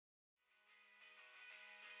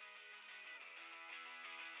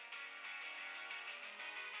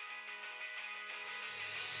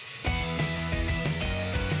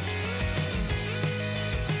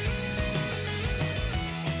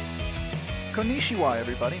Konnichiwa,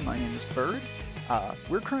 everybody. My name is Bird.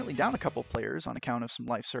 We're currently down a couple players on account of some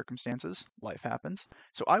life circumstances. Life happens.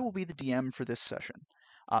 So I will be the DM for this session.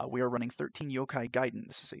 We are running 13 Yokai Gaiden.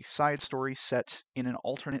 This is a side story set in an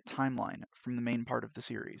alternate timeline from the main part of the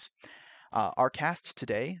series. Our cast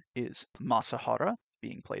today is Masahara,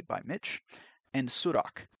 being played by Mitch, and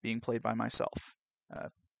Surak, being played by myself,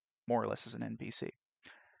 more or less as an NPC.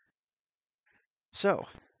 So,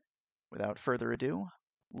 without further ado,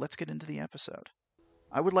 let's get into the episode.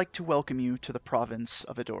 I would like to welcome you to the province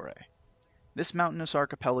of Edore. This mountainous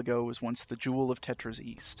archipelago was once the jewel of Tetra's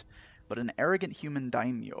east, but an arrogant human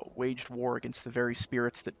daimyo waged war against the very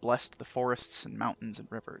spirits that blessed the forests and mountains and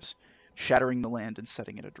rivers, shattering the land and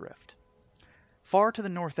setting it adrift. Far to the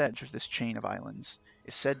north edge of this chain of islands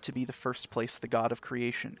is said to be the first place the god of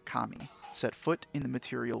creation, Kami, set foot in the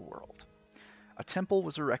material world. A temple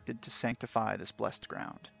was erected to sanctify this blessed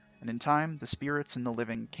ground, and in time the spirits and the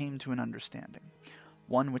living came to an understanding,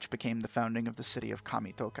 one which became the founding of the city of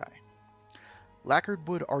Kami Tokai. Lacquered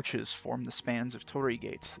wood arches form the spans of torii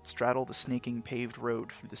gates that straddle the snaking paved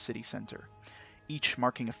road through the city center, each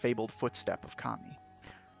marking a fabled footstep of Kami.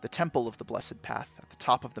 The temple of the Blessed Path at the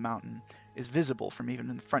top of the mountain is visible from even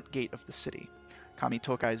the front gate of the city, Kami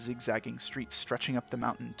Tokai's zigzagging streets stretching up the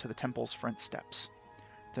mountain to the temple's front steps.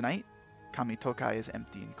 Tonight, Kami Tokai is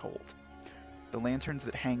empty and cold. The lanterns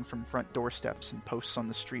that hang from front doorsteps and posts on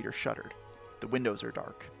the street are shuttered. The windows are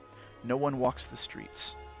dark. No one walks the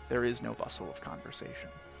streets. There is no bustle of conversation.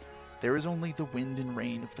 There is only the wind and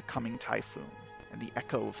rain of the coming typhoon and the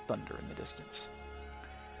echo of thunder in the distance.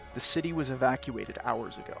 The city was evacuated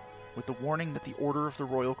hours ago, with the warning that the Order of the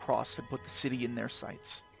Royal Cross had put the city in their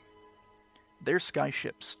sights. Their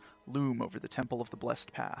skyships loom over the Temple of the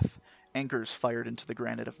Blessed Path, anchors fired into the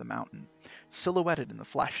granite of the mountain, silhouetted in the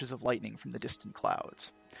flashes of lightning from the distant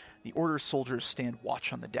clouds. The Order's soldiers stand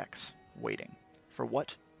watch on the decks, waiting. For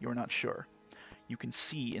what? You're not sure. You can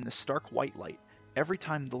see in the stark white light, every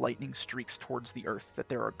time the lightning streaks towards the earth, that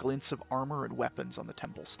there are glints of armor and weapons on the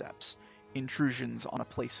temple steps, intrusions on a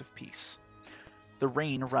place of peace. The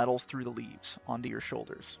rain rattles through the leaves, onto your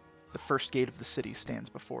shoulders. The first gate of the city stands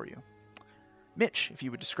before you. Mitch, if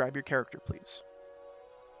you would describe your character, please.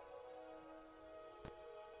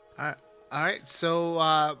 Alright, so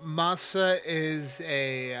Masa is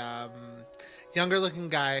a younger looking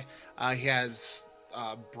guy. He has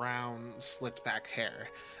brown slicked back hair.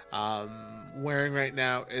 Wearing right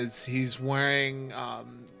now is he's wearing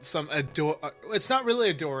some it's not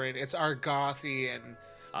really adoring, it's Argothian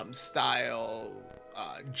style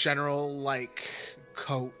general like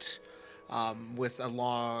coat with a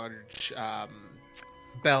large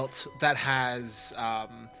belt that has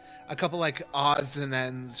a couple like odds and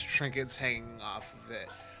ends trinkets hanging off of it.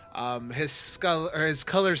 His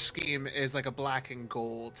color scheme is like a black and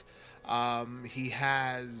gold. He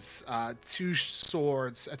has two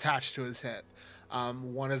swords attached to his hip.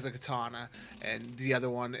 One is a katana, and the other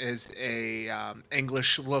one is a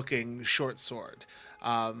English-looking short sword.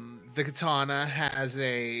 The katana has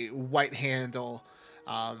a white handle,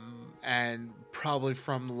 and probably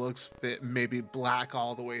from the looks of it, maybe black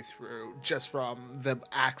all the way through, just from the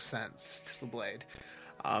accents to the blade.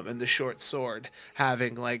 And the short sword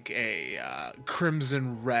having like a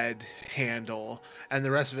crimson red handle, and the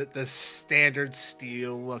rest of it the standard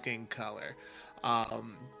steel looking color.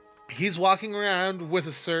 He's walking around with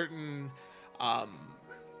a certain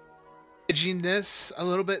edginess a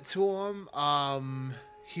little bit to him.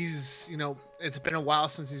 He's, it's been a while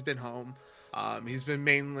since he's been home. He's been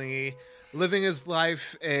mainly living his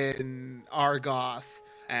life in Argoth,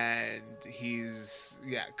 and he's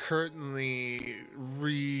currently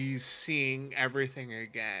re-seeing everything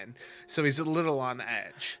again. So he's a little on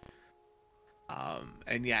edge.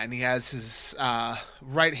 And he has his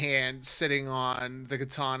right hand sitting on the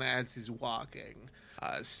katana as he's walking,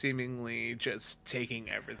 seemingly just taking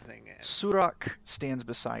everything in. Surak stands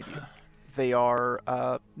beside you. They are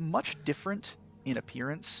much different in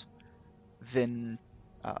appearance than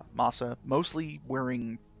Masa, mostly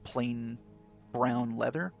wearing plain brown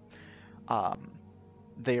leather.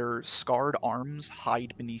 Their scarred arms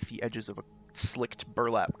hide beneath the edges of a slicked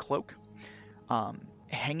burlap cloak.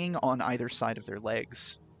 Hanging on either side of their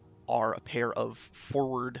legs are a pair of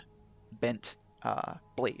forward bent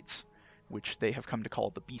blades, which they have come to call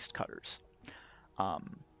the beast cutters.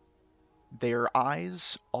 Their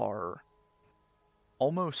eyes are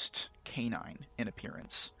almost canine in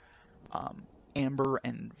appearance, amber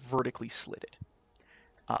and vertically slitted.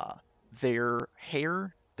 Their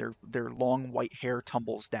hair, their long white hair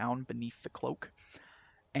tumbles down beneath the cloak,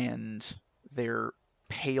 and their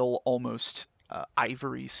pale, almost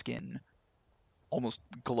ivory skin almost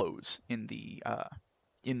glows in the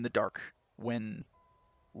dark when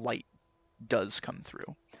light does come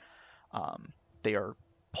through. They are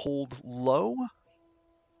pulled low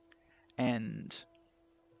and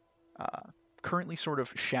currently sort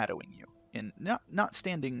of shadowing you, and not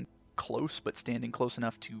standing close, but standing close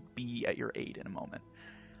enough to be at your aid in a moment.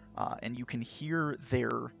 And you can hear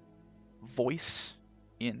their voice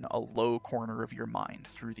in a low corner of your mind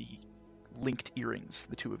through the linked earrings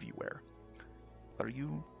the two of you wear. Are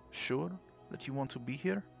you sure that you want to be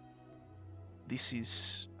here? This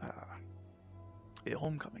is a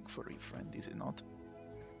homecoming for a friend, is it not?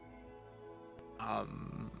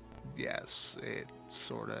 Yes, it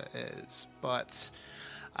sorta is, but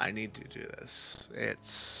I need to do this.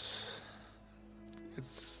 It's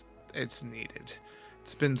needed.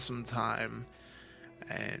 It's been some time,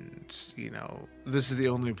 and, this is the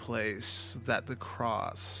only place that the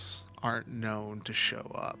Cross aren't known to show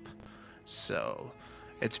up, so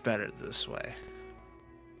it's better this way.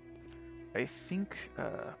 I think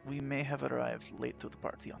we may have arrived late to the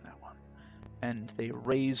party on that one. And they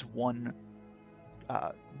raise one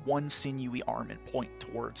sinewy arm and point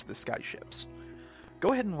towards the skyships.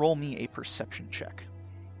 Go ahead and roll me a perception check.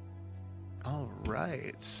 All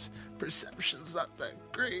right. Perception's not that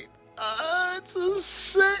great. It's a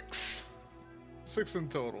 6. 6 in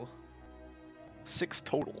total. 6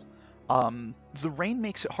 total. The rain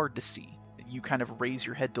makes it hard to see. You kind of raise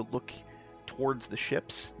your head to look towards the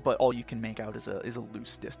ships, but all you can make out is a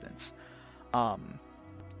loose distance.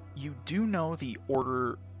 You do know the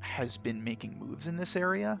Order has been making moves in this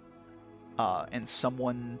area, and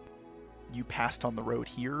someone you passed on the road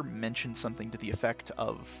here mentioned something to the effect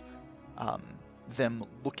of them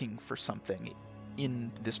looking for something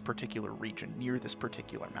in this particular region, near this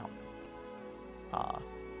particular mountain.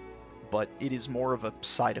 But it is more of a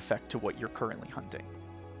side effect to what you're currently hunting.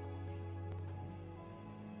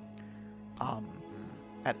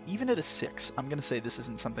 Even at a 6, I'm going to say this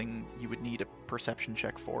isn't something you would need a perception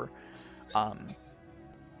check for.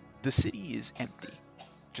 The city is empty,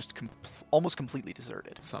 just almost completely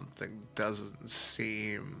deserted. Something doesn't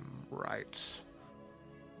seem right.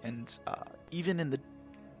 And even in the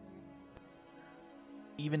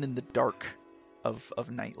dark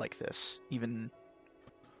of night like this, even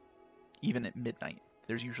at midnight,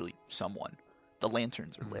 there's usually someone. The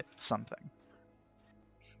lanterns are lit, something.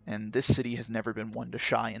 And this city has never been one to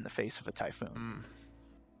shy in the face of a typhoon.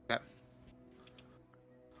 Yeah.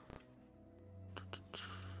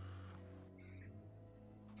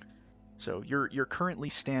 So you're currently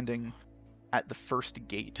standing at the first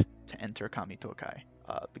gate to enter Kamitokai.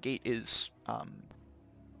 The gate is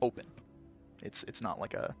open. It's not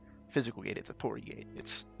like a physical gate, it's a torii gate.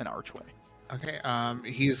 It's an archway. Okay,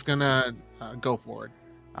 he's gonna go forward.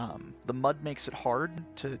 The mud makes it hard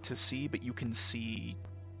to see, but you can see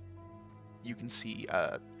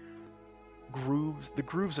the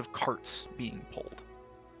grooves of carts being pulled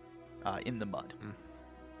in the mud.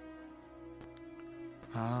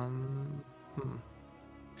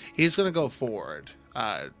 He's gonna go forward,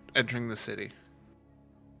 entering the city.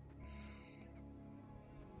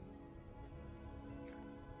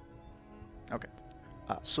 Okay.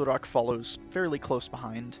 Surak follows fairly close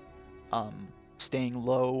behind, staying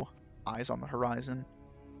low, eyes on the horizon,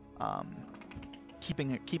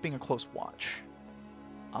 keeping a close watch.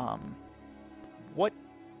 What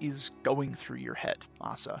is going through your head,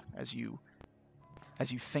 Masa, as you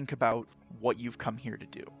think about what you've come here to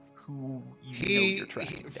do? Who you're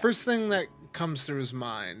tracking down? First thing that comes through his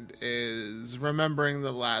mind is remembering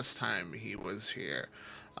the last time he was here.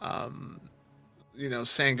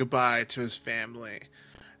 Saying goodbye to his family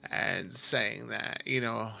and saying that,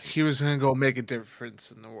 he was going to go make a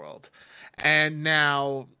difference in the world. And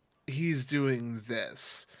now he's doing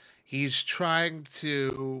this. He's trying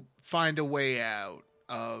to find a way out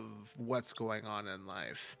of what's going on in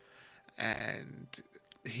life. And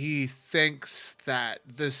he thinks that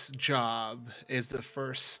this job is the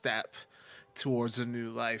first step towards a new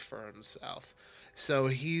life for himself. So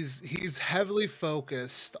he's heavily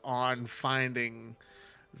focused on finding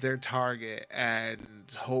their target and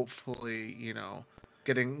hopefully,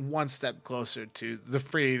 getting one step closer to the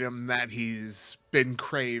freedom that he's been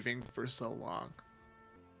craving for so long.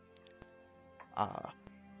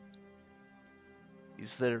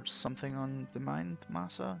 Is there something on the mind,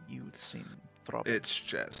 Masa? You seem troubled. It's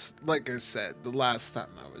just, like I said, the last time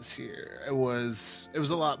I was here, it was a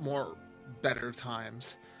lot more better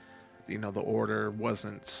times. The Order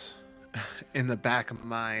wasn't in the back of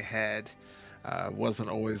my head, wasn't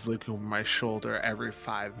always looking over my shoulder every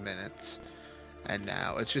 5 minutes, and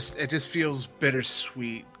now it just feels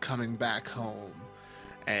bittersweet coming back home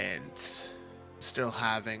and still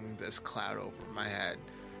having this cloud over my head.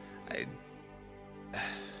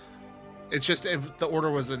 It's just the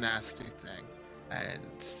order was a nasty thing,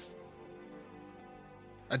 and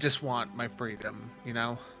I just want my freedom, you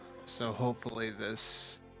know. So hopefully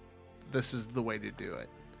this is the way to do it.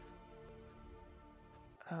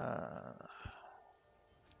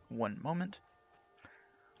 One moment.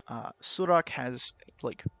 Surak has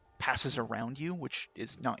passes around you, which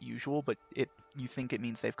is not usual, but you think it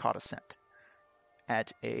means they've caught a scent.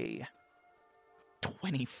 At a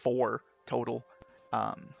 24 total,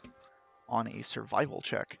 on a survival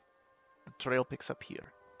check, the trail picks up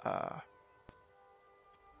here.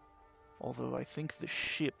 Although I think the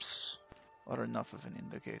ships are enough of an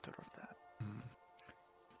indicator of that.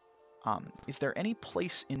 Is there any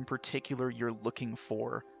place in particular you're looking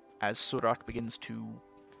for as Surak begins to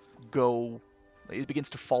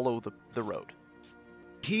follow the road?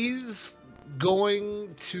 He's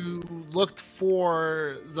going to look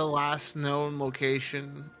for the last known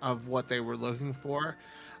location of what they were looking for,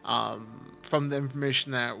 from the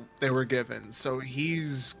information that they were given. So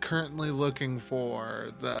he's currently looking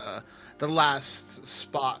for the last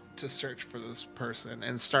spot to search for this person,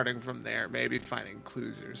 and starting from there, maybe finding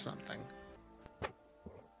clues or something.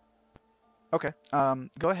 Okay.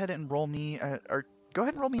 Go ahead and roll me an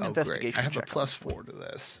investigation check. I have a +4 to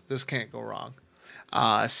this. This can't go wrong.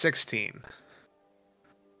 16.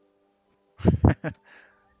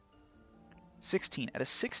 16. At a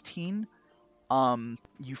 16,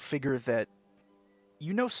 you figure that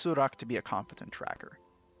you know Surak to be a competent tracker.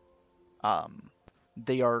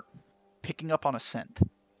 They are picking up on a scent.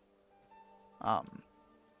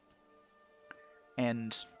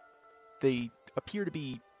 And they appear to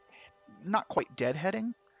be not quite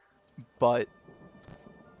deadheading, but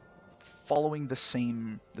following the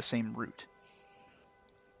same route.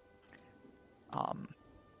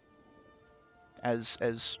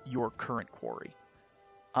 As your current quarry.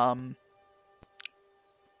 Why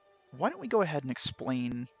don't we go ahead and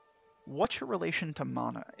explain what your relation to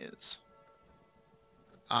Mana is?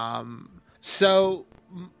 So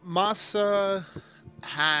Masa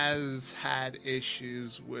has had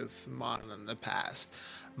issues with Mana in the past.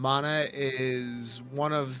 Mana is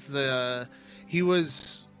he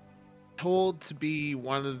was told to be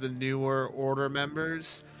one of the newer Order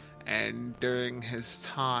members, and during his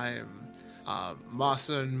time,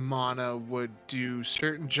 Masa and Mana would do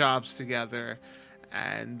certain jobs together,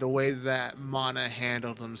 and the way that Mana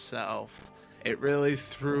handled himself, it really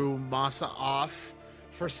threw Masa off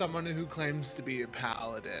for someone who claims to be a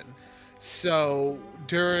paladin. So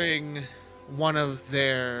during one of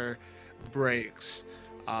their breaks,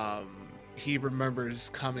 he remembers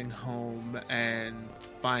coming home and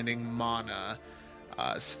finding Mana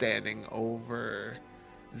standing over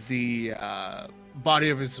the body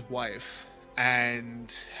of his wife,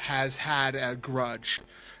 and has had a grudge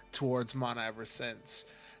towards Mana ever since.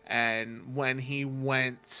 And when he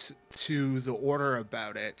went to the Order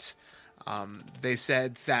about it, they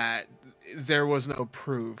said that there was no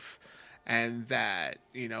proof, and that,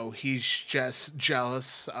 he's just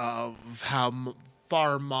jealous of how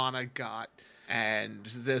far Mana got, and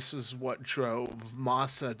this is what drove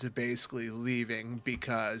Masa to basically leaving,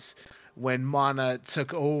 because when Mana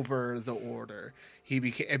took over the Order,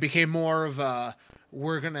 it became more of a,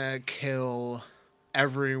 we're gonna kill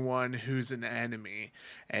everyone who's an enemy,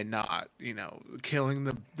 and not, killing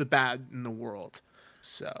the bad in the world.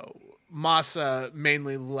 So Masa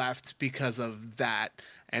mainly left because of that,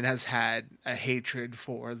 and has had a hatred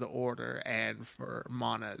for the Order and for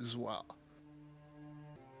Mana as well.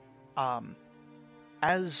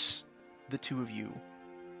 As the two of you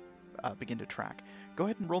begin to track, go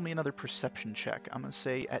ahead and roll me another perception check. I'm going to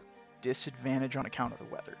say at disadvantage on account of the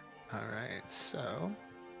weather. Alright, so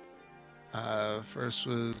first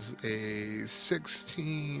was a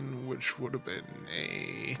 16, which would have been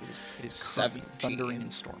a it is 17. Thundering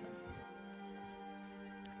and storming.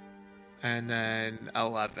 And then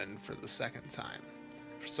 11 for the second time.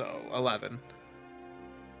 So 11.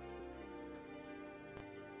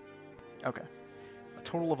 Okay. A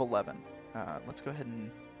total of 11. Let's go ahead and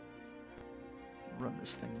run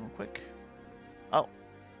this thing real quick. Oh.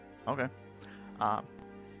 Okay.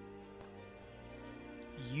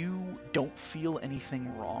 You don't feel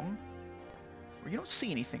anything wrong. Or you don't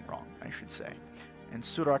see anything wrong, I should say. And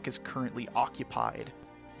Surak is currently occupied,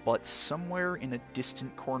 but somewhere in a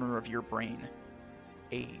distant corner of your brain,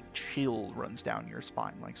 a chill runs down your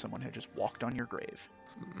spine like someone had just walked on your grave.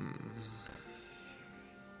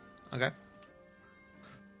 Okay.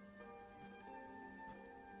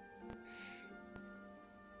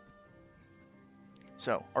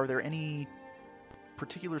 So, are there any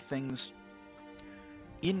particular things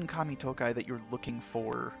in Kamitokai that you're looking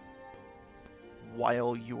for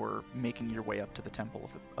while you're making your way up to the Temple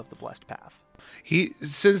of the Blessed Path?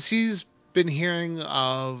 Since he's been hearing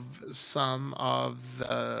of some of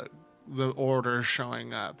the order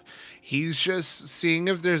showing up, he's just seeing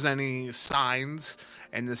if there's any signs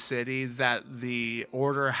in the city that the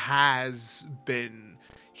order has been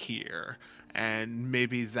here, and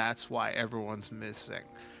maybe that's why everyone's missing.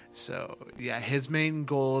 So yeah, his main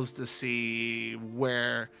goal is to see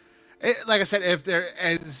where, like I said, if there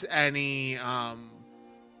is any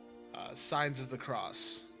signs of the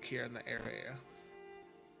cross here in the area.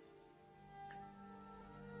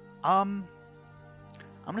 I'm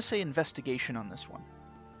gonna say investigation on this one.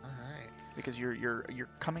 All right. Because you're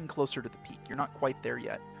coming closer to the peak. You're not quite there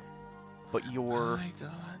yet, but you're. I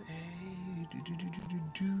got a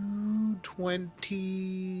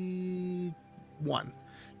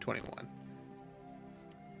 21.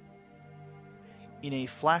 In a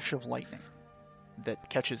flash of lightning that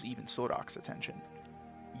catches even Sorak's attention,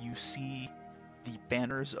 you see the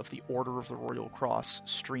banners of the Order of the Royal Cross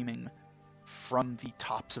streaming from the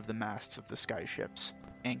tops of the masts of the skyships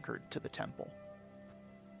anchored to the temple.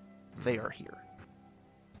 They are here.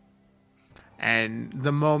 And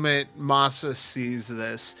the moment Masa sees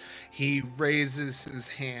this, he raises his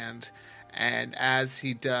hand, and as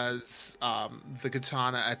he does, the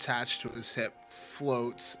katana attached to his hip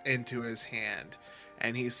floats into his hand,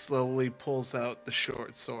 and he slowly pulls out the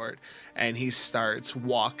short sword, and he starts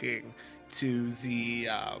walking to the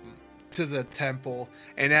temple.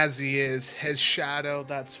 And as he is, his shadow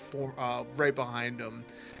that's right behind him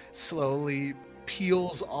slowly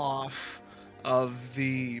peels off of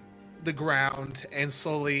the ground and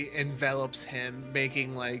slowly envelops him,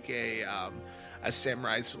 making like a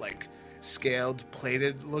samurai's like scaled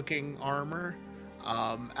plated looking armor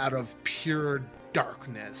out of pure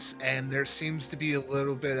darkness. And there seems to be a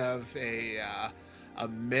little bit of a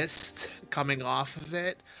mist coming off of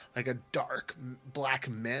it, like a dark black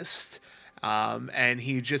mist. And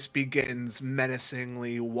he just begins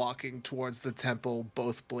menacingly walking towards the temple,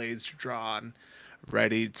 both blades drawn,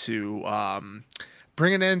 ready to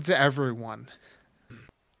bring an end to everyone.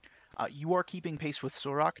 You are keeping pace with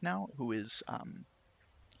Sorak now, who is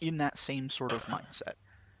in that same sort of mindset.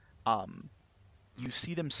 You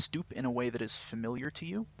see them stoop in a way that is familiar to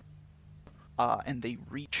you, and they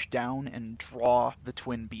reach down and draw the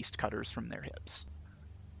twin beast cutters from their hips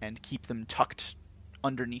and keep them tucked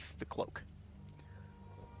underneath the cloak.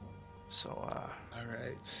 So, all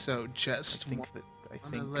right. So just I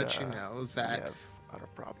think let you know that we have a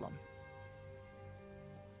problem.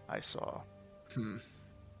 I saw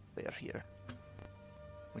they are here,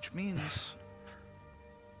 which means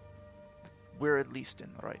we're at least in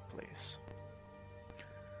the right place.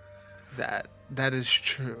 That is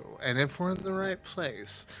true. And if we're in the right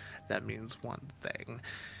place, that means one thing.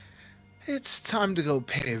 It's time to go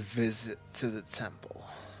pay a visit to the temple.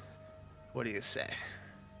 What do you say?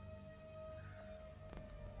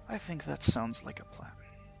 I think that sounds like a plan.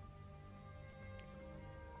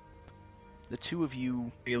 The two of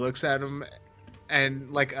you... He looks at him,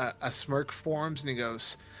 and like a smirk forms, and he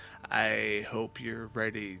goes, I hope you're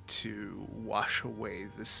ready to wash away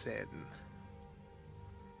the sin.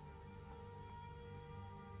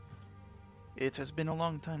 It has been a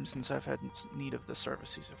long time since I've had need of the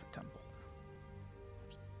services of a temple.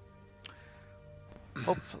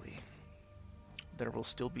 Hopefully, there will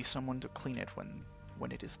still be someone to clean it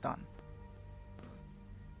when it is done.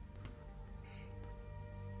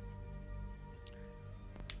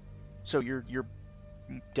 So you're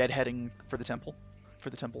deadheading for the temple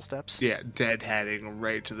steps? Yeah, deadheading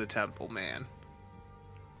right to the temple, man.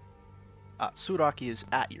 Suraki is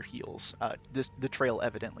at your heels. The trail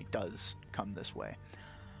evidently does come this way.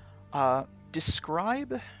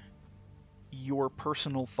 Describe your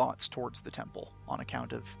personal thoughts towards the temple on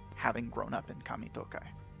account of having grown up in Kamitokai.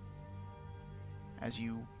 As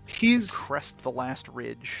you crest the last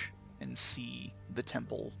ridge and see the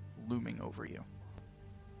temple looming over you.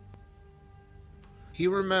 He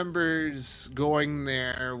remembers going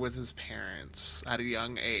there with his parents at a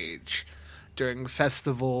young age during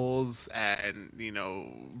festivals and,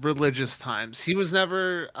 religious times. He was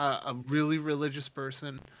never a really religious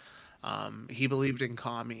person. He believed in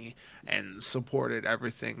Kami and supported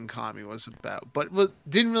everything Kami was about, but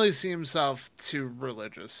didn't really see himself too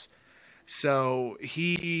religious. So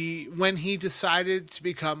when he decided to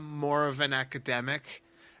become more of an academic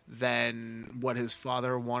than what his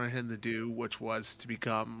father wanted him to do, which was to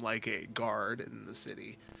become like a guard in the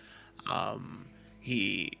city,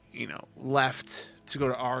 he left to go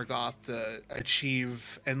to Argoth to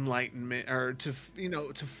achieve enlightenment, or to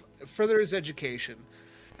further his education.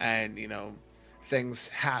 and things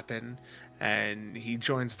happen, and he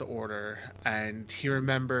joins the order, and he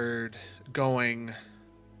remembered going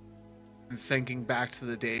and thinking back to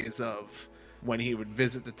the days of when he would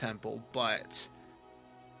visit the temple, but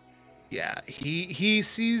yeah, he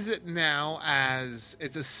sees it now as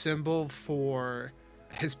it's a symbol for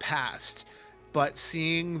his past, but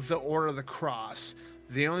seeing the Order of the Cross,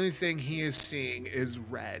 the only thing he is seeing is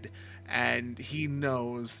red, and he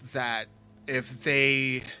knows that if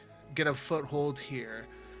they get a foothold here,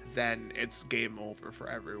 then it's game over for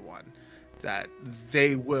everyone. That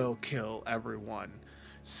they will kill everyone.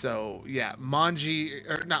 So yeah,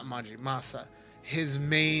 Masa, his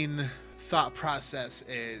main thought process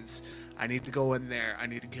is, I need to go in there, I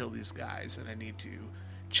need to kill these guys, and I need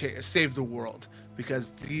to save the world,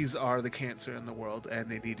 because these are the cancer in the world and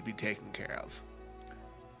they need to be taken care of.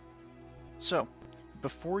 So,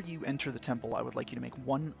 before you enter the temple, I would like you to make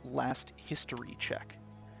one last history check.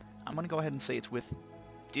 I'm going to go ahead and say it's with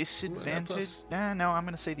disadvantage. No, I'm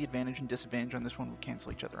going to say the advantage and disadvantage on this one will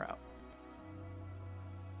cancel each other out.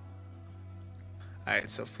 Alright,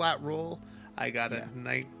 so flat roll, I got a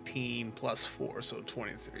 19 plus 4, so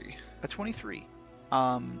 23. A 23.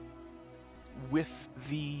 With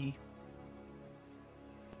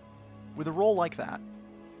a roll like that,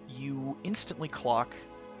 you instantly clock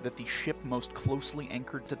that the ship most closely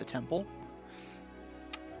anchored to the temple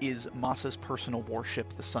is Masa's personal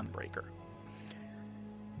warship, the Sunbreaker.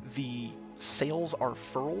 The sails are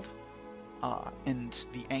furled, and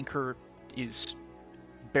the anchor is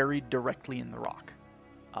buried directly in the rock.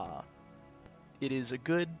 It is a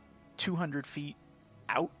good 200 feet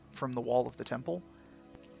out from the wall of the temple,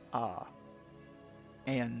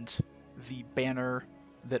 and the banner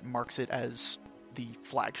that marks it as the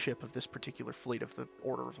flagship of this particular fleet of the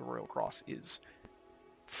Order of the Royal Cross is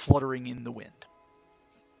fluttering in the wind,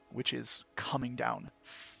 which is coming down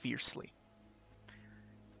fiercely.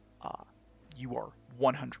 You are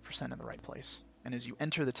 100% in the right place, and as you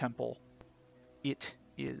enter the temple, it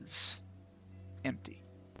is empty.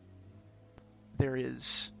 There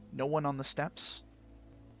is no one on the steps.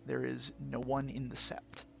 There is no one in the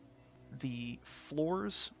sept. The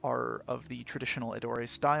floors are of the traditional Edore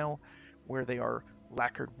style, where they are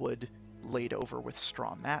lacquered wood laid over with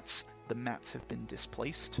straw mats. The mats have been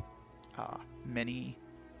displaced. Many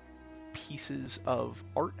pieces of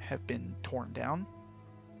art have been torn down.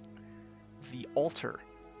 The altar,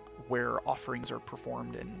 where offerings are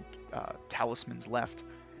performed and talismans left,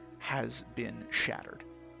 has been shattered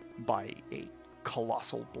by a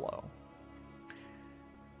colossal blow.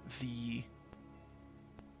 The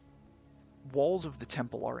walls of the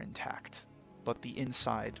temple are intact, but the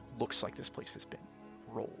inside looks like this place has been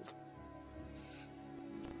rolled.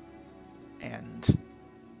 And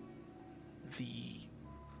the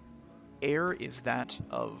air is that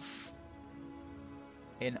of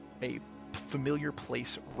a familiar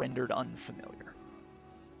place rendered unfamiliar.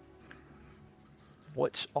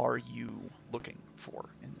 What are you looking for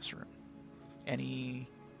in this room? Any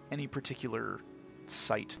particular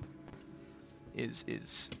sight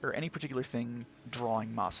or any particular thing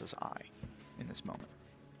drawing Masa's eye in this moment?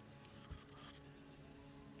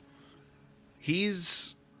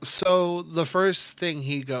 So the first thing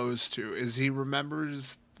he goes to is he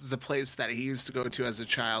remembers the place that he used to go to as a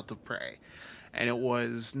child to pray. And it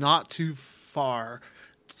was not too far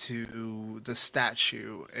to the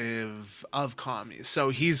statue of Kami. So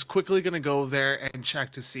he's quickly going to go there and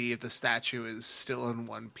check to see if the statue is still in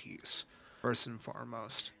one piece, first and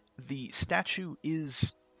foremost. The statue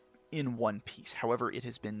is in one piece. However, it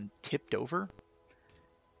has been tipped over,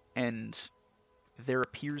 and there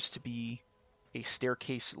appears to be a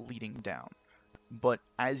staircase leading down. But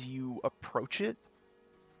as you approach it,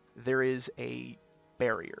 there is a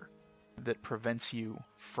barrier that prevents you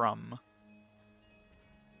from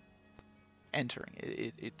entering.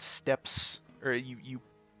 It steps, or you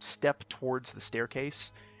step towards the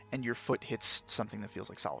staircase, and your foot hits something that feels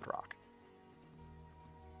like solid rock.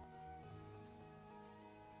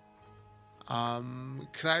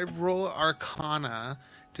 Could I roll Arcana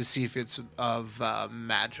to see if it's of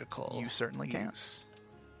magical You certainly use?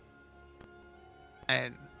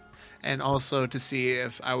 And also to see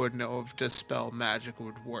if I would know if Dispel Magic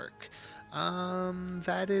would work.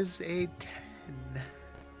 That is a 10.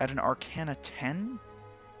 At an Arcana 10?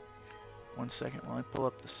 1 second while I pull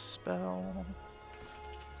up the spell.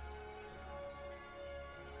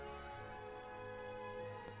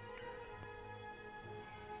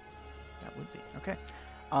 That would be. Okay.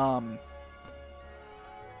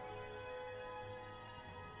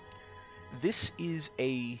 This is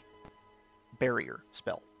a barrier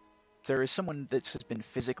spell. There is someone that has been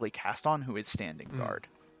physically cast on who is standing guard.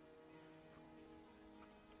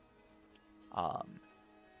 Um,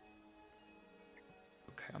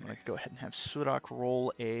 Okay. I'm going to go ahead and have Surak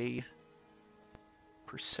roll a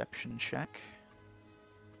perception check.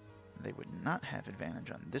 They would not have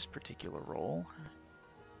advantage on this particular roll.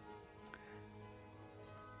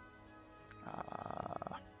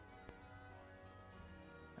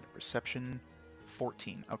 Perception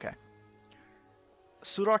 14. Okay.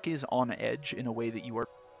 Surak is on edge in a way that you are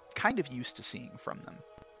kind of used to seeing from them.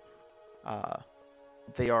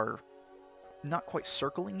 They are not quite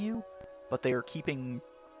circling you, but they are keeping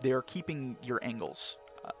your angles.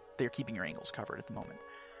 They are keeping your angles covered at the moment.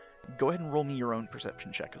 Go ahead and roll me your own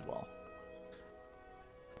perception check as well.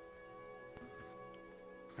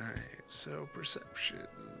 Alright, so perception.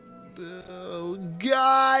 Oh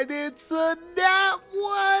god, it's a nat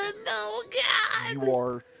one! Oh god! You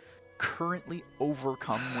are currently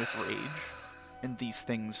overcome with rage, and these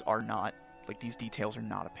things are not, like, these details are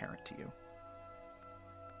not apparent to you.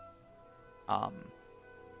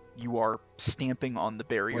 You are stamping on the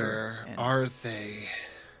barrier. Where are they?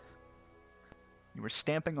 You are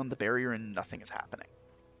stamping on the barrier and nothing is happening.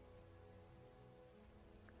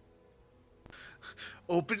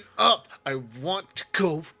 Open up! I want to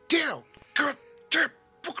go down! God damn!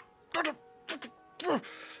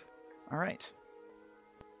 Alright.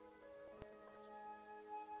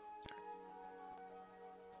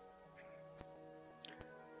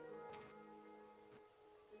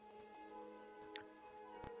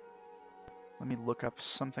 Let me look up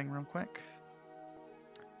something real quick.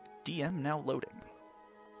 DM now loading.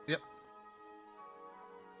 Yep.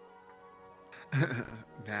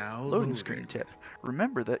 Now Loading screen tip.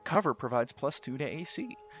 Remember that cover provides +2 to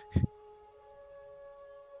AC.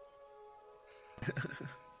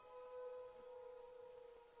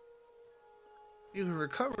 You can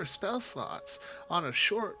recover spell slots on a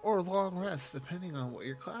short or long rest depending on what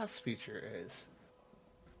your class feature is.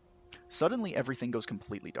 Suddenly everything goes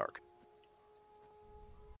completely dark.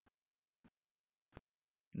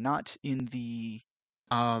 Not in the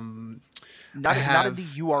not in the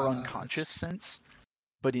you are unconscious sense,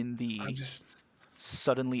 but in the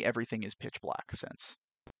suddenly everything is pitch black sense.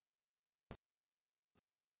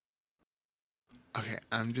 Okay,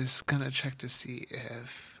 I'm just gonna check to see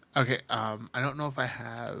if... Okay, I don't know if I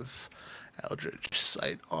have Eldritch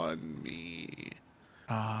Sight on me.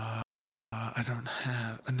 I don't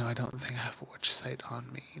have... No, I don't think I have Witch Sight on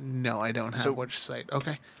me. No, I don't have Witch Sight.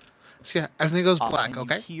 Okay. So yeah, everything goes black,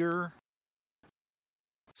 okay? You hear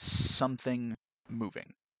something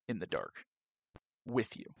moving in the dark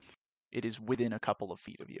with you. It is within a couple of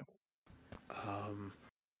feet of you.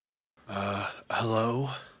 Hello?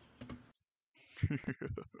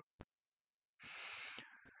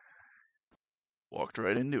 Walked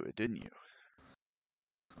right into it, didn't you?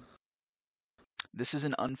 This is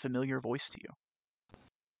an unfamiliar voice to you.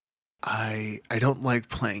 I don't like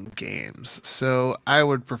playing games, so I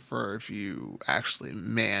would prefer if you actually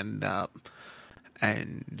manned up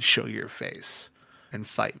and show your face and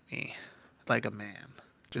fight me like a man.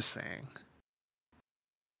 Just saying.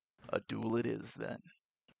 A duel it is, then.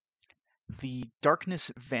 The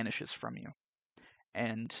darkness vanishes from you,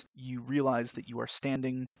 and you realize that you are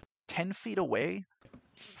standing 10 feet away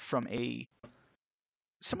from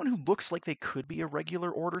someone who looks like they could be a regular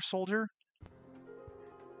order soldier,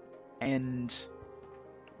 but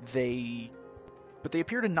they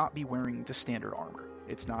appear to not be wearing the standard armor.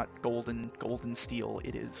 It's not golden steel.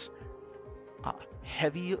 It is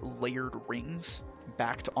heavy layered rings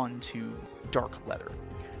backed onto dark leather.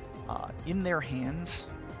 In their hands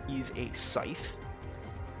is a scythe,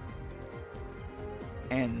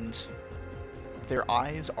 and their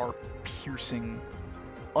eyes are piercing,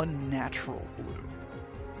 unnatural blue.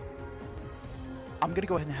 I'm going to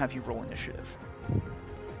go ahead and have you roll initiative.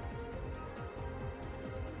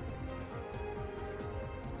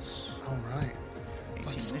 All right. 18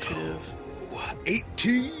 Let's initiative. Go.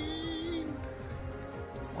 18!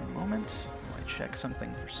 One moment. I want to check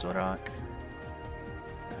something for Surak.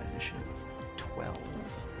 Initiative of 12.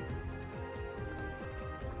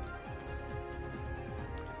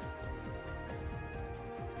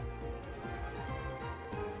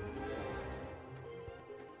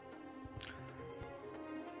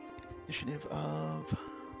 Initiative of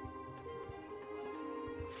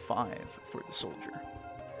 5 for the soldier.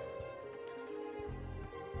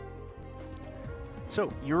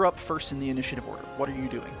 So, you're up first in the initiative order. What are you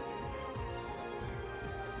doing?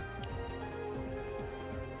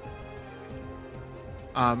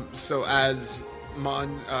 So as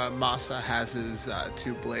Masa has his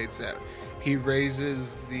 2 blades out, he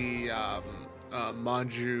raises the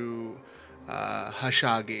Manju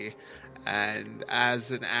Hashagi, and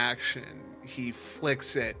as an action, he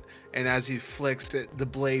flicks it, and as he flicks it, the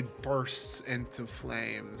blade bursts into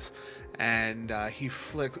flames, and he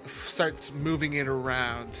starts moving it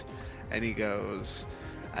around, and he goes,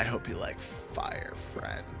 "I hope you like fire,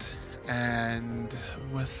 friend." And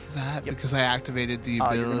with that, because I activated the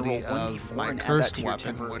ability of my cursed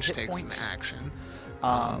weapon, which takes an action,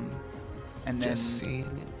 and then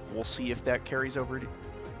we'll see if that carries over to...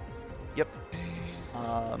 Yep.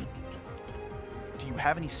 Do you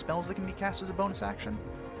have any spells that can be cast as a bonus action?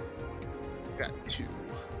 Got 2.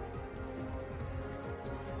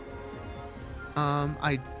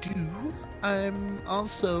 I do. I'm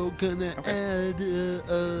also gonna add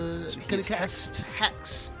gonna cast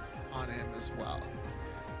Hex on him as well.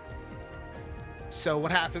 So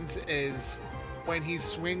what happens is when he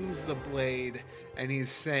swings the blade and he's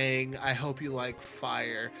saying, "I hope you like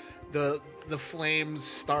fire," the flames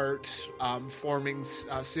start forming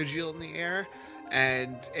sigil in the air,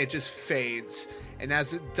 and it just fades. And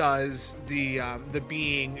as it does, the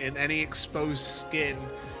being in any exposed skin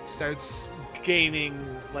starts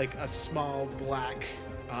gaining like a small black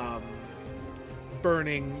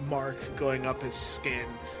burning mark going up his skin,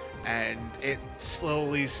 and it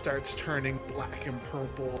slowly starts turning black and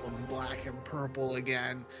purple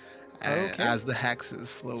again as the hex is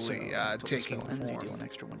slowly taking form. You deal an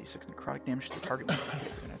extra 1d6 necrotic damage to the target when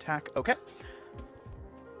you're going to attack. Okay.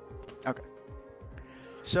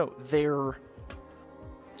 So their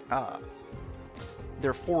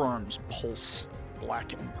forearms pulse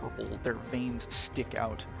black and purple. Their veins stick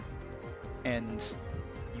out, and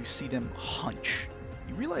you see them hunch.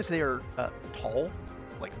 You realize they are tall,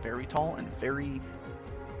 like very tall, and very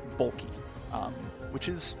bulky, which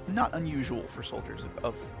is not unusual for soldiers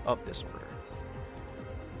of this order.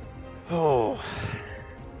 Oh,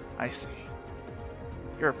 I see.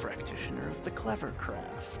 You're a practitioner of the clever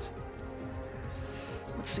craft.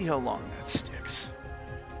 Let's see how long that sticks.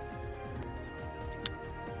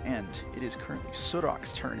 And it is currently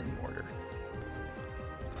Surak's turn in the order.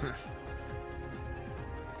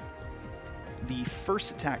 The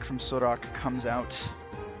first attack from Surak comes out...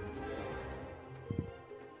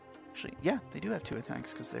 Actually, yeah, they do have 2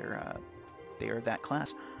 attacks because they are that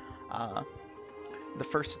class. The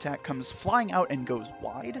first attack comes flying out and goes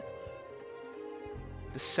wide.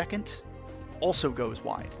 The second also goes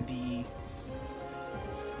wide. The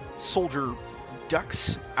soldier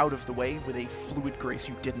ducks out of the way with a fluid grace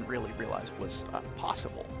you didn't really realize was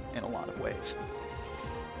possible in a lot of ways.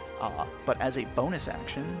 But as a bonus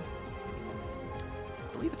action,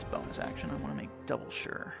 I believe it's bonus action, I want to make double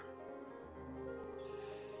sure.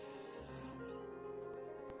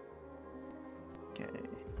 Okay.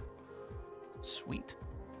 Sweet.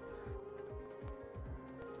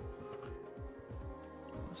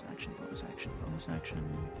 Bonus action, bonus action, bonus action.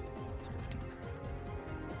 It's 15th.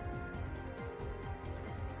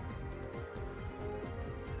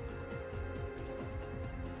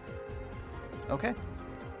 Okay.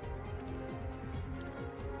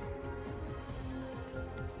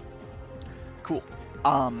 Cool.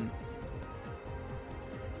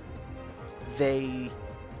 They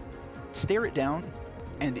stare it down,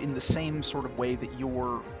 and in the same sort of way that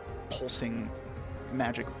your pulsing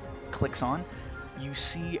magic clicks on, you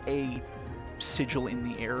see a sigil in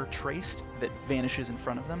the air traced that vanishes in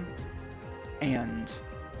front of them, and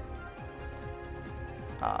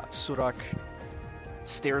Surak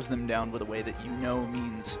stares them down with a way that you know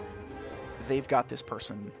means they've got this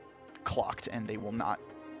person clocked and they will not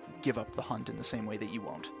give up the hunt in the same way that you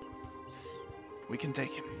won't. We can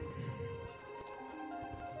take him.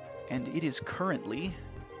 And it is currently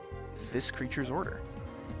this creature's order.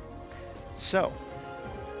 So,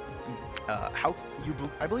 I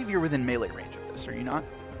believe you're within melee range of this, are you not?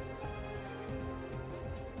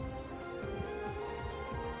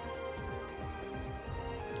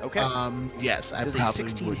 Okay. Yes, I does probably a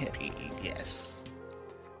 16 would hit? be. Yes.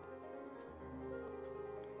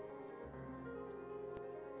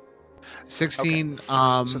 Okay. So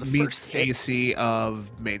the meets first hit, AC of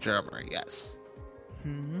mage armor. Yes.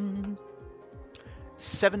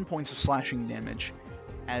 7 points of slashing damage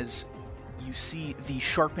as you see the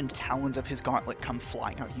sharpened talons of his gauntlet come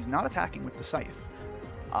flying out. He's not attacking with the scythe.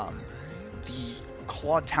 The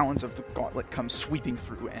clawed talons of the gauntlet come sweeping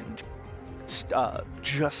through and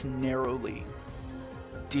just narrowly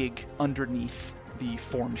dig underneath the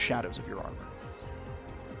formed shadows of your armor.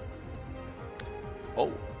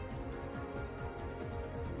 Oh.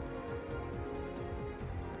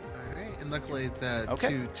 Alright, and luckily the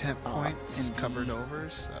 2 temp points covered over,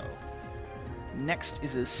 so... Next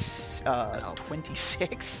is a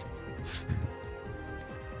 26.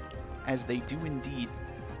 As they do indeed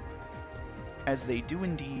as they do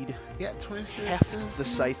indeed Yeah, 26. heft the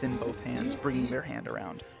scythe in both hands, bringing their hand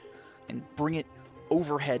around, and bring it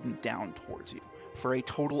overhead and down towards you for a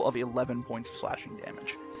total of 11 points of slashing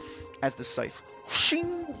damage. As the scythe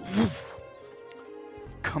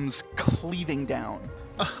comes cleaving down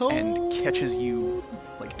and catches you,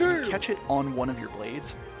 like you catch it on one of your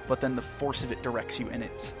blades, but then the force of it directs you and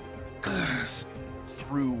it cleaves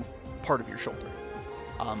through part of your shoulder.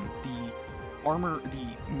 The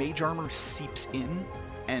mage armor seeps in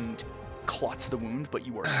and clots the wound, but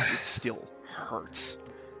it still hurts.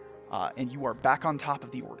 And you are back on top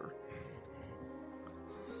of the order.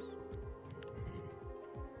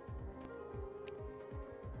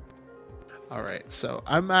 All right, so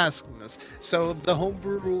I'm asking this. So the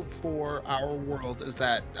homebrew rule for our world is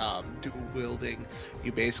that dual wielding,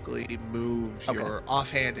 you basically move your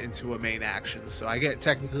offhand into a main action. So I get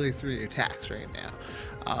technically 3 attacks right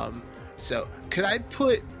now. So could I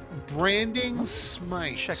put Branding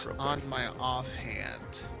Smite on my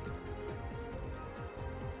offhand?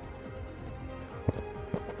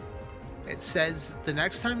 It says the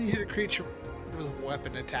next time you hit a creature with a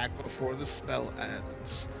weapon attack before the spell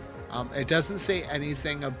ends. It doesn't say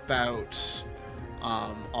anything about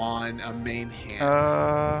on a main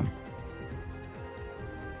hand.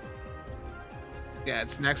 Yeah,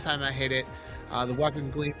 it's next time I hit it. The weapon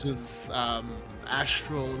gleams with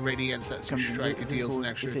astral radiance that strike. It deals an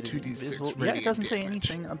extra 2d6 Yeah, it doesn't say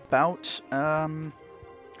anything about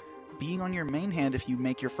being on your main hand if you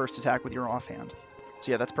make your first attack with your offhand.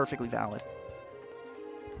 So yeah, that's perfectly valid.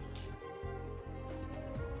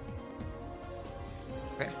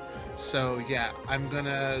 Okay. So yeah, I'm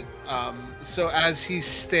gonna. So as he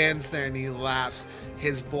stands there and he laughs,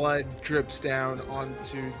 his blood drips down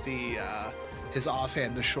onto the his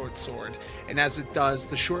offhand, the short sword, and as it does,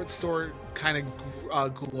 the short sword kind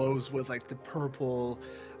of glows with like the purple,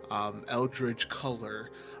 eldritch color.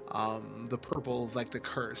 The purple is like the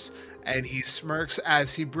curse, and he smirks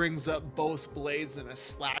as he brings up both blades in a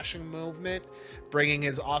slashing movement, bringing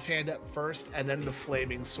his offhand up first, and then the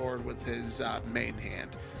flaming sword with his main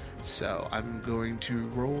hand. So I'm going to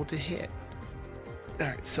roll to hit. All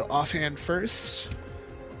right, so offhand first.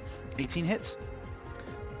 18 hits.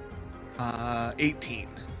 18.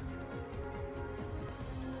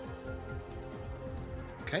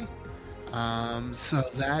 Okay. So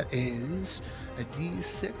that is a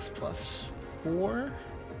d6 plus 4.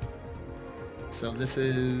 So this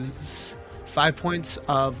is 5 points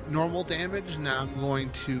of normal damage. Now I'm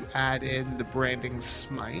going to add in the Branding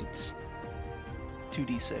Smite.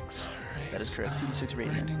 2d6. Right. That is correct. 2d6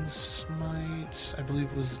 radiant. Branding Smite, I believe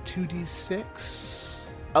it was a 2d6.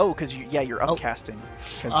 Oh, because you're upcasting.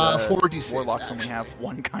 4d6. Warlocks actually only have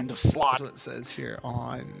one kind of slot. That's what it says here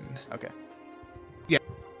on. Okay. Yeah,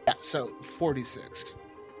 so 46.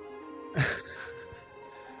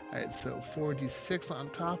 Alright, so 4d6 on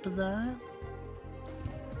top of that.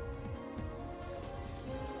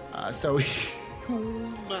 So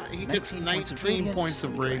he took 19 points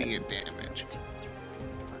of radiant damage.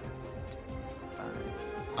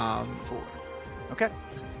 5, 4. Okay.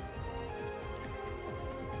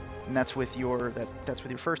 And that's with your that's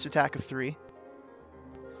with your first attack of 3.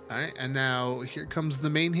 All right, and now here comes the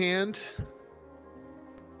main hand.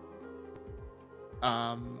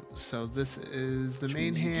 So this is the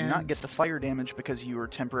main hand. You do not get the fire damage because you are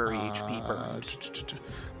temporary HP burned.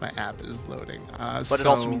 My app is loading. But it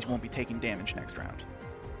also means you won't be taking damage next round.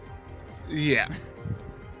 Yeah.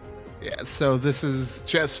 Yeah, so this is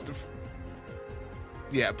just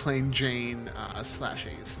plain Jane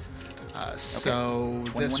slashes. So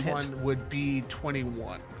this hits. one would be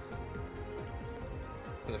 21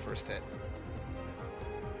 for the first hit.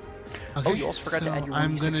 Okay, oh, you also forgot to add your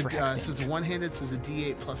 1d6 for hex damage. So it's a one-handed, so it's a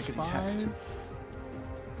d8 plus 5.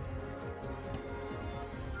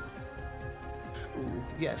 Ooh,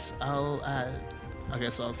 yes, I'll add... Okay,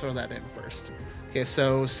 so I'll throw that in first. Okay,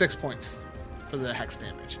 so 6 points for the hex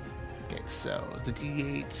damage. Okay, so the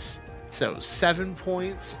d8... So 7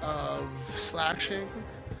 points of slashing.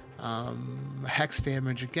 Hex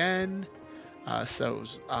damage again. So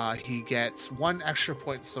he gets 1 extra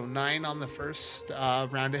point, so 9 on the first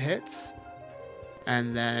round of hits.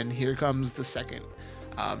 And then here comes the second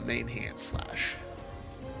main hand slash.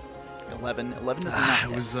 11 does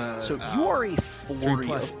not hit. So you are a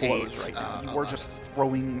flurry of blows right now. You are just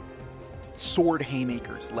throwing sword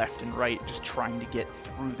haymakers left and right, just trying to get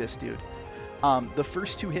through this dude. The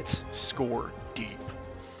first 2 hits score deep.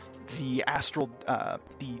 The astral,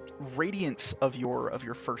 the radiance of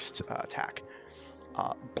your first attack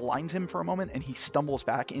blinds him for a moment, and he stumbles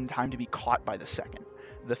back in time to be caught by the second.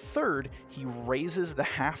 The third, he raises the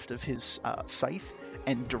haft of his scythe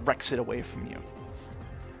and directs it away from you.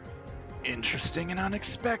 Interesting and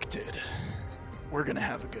unexpected. We're gonna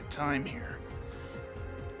have a good time here.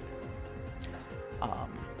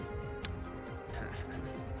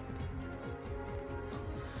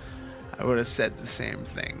 I would have said the same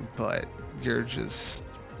thing, but you're just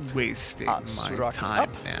wasting my Surrak is time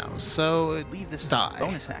up. now. So Leave this as die. a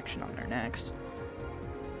bonus action on there next.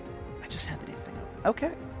 I just had the damn thing up.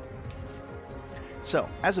 Okay. So,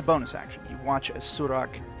 as a bonus action, you watch as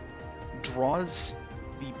Surrak draws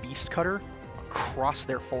the beast cutter across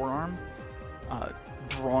their forearm,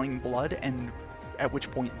 drawing blood, and at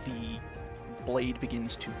which point the blade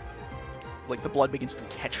begins to, the blood begins to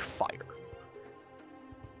catch fire.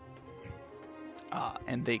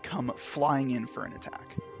 And they come flying in for an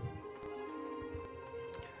attack.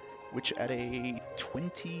 Which at a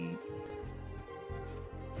 20...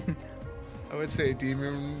 I would say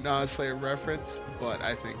Demon Slayer reference, but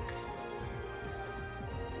I think...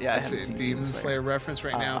 Yeah, I I'd say haven't seen Demon Slayer reference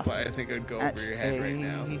right now, but I think it would go over your head right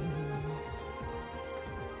now.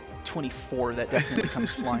 24, that definitely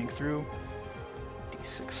comes flying through.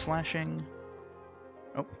 D6 slashing.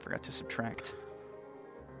 Oh, forgot to subtract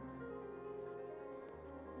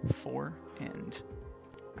 4 and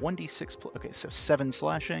 1d6 okay, so 7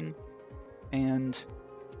 slashing and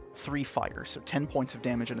 3 fire, so 10 points of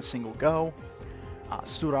damage in a single go.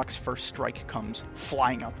 Surak's first strike comes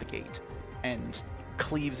flying out the gate and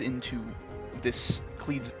cleaves into this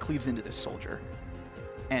soldier,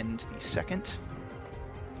 and the second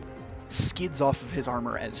skids off of his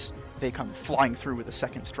armor as they come flying through with a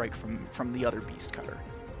second strike from the other beast cutter.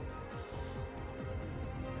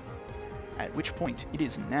 At which point, it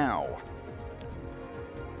is now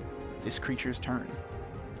this creature's turn.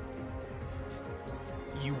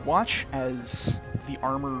 You watch as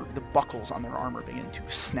the buckles on their armor begin to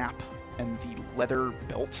snap, and the leather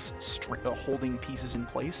belts holding pieces in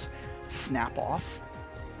place snap off,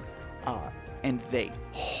 and they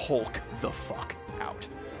hulk the fuck out.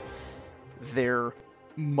 Their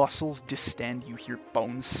muscles distend, you hear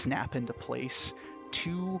bones snap into place,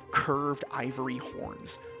 2 curved ivory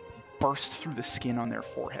horns burst through the skin on their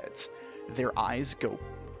foreheads. Their eyes go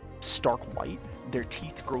stark white, their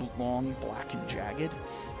teeth grow long, black, and jagged.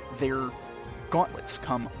 Their gauntlets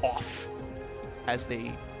come off as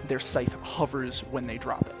their scythe hovers when they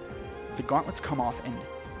drop it. The gauntlets come off and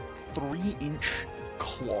 3-inch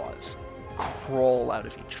claws crawl out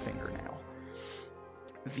of each fingernail.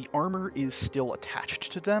 The armor is still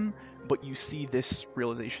attached to them, but you see this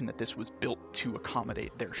realization that this was built to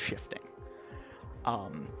accommodate their shifting.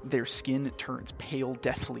 Their skin turns pale,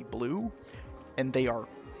 deathly blue, and they are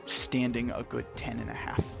standing a good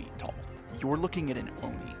 10.5 feet tall. You're looking at an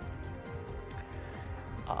Oni.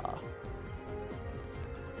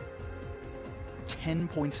 10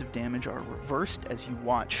 points of damage are reversed as you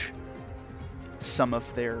watch some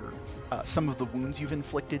of the wounds you've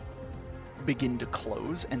inflicted begin to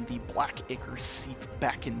close, and the black ichor seep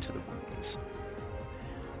back into the wounds.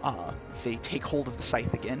 They take hold of the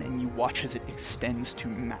scythe again, and you watch as it extends to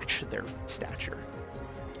match their stature.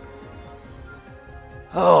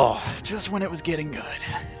 Oh, just when it was getting good.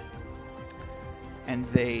 And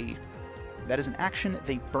that is an action.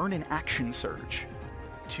 They burn an action surge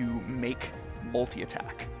to make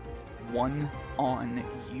multi-attack. One on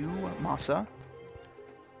you, Masa.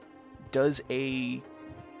 Does a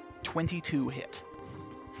 22 hit?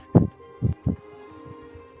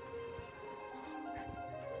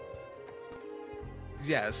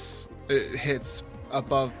 Yes, it hits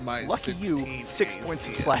above my Lucky you, 6 points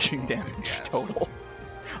of slashing damage total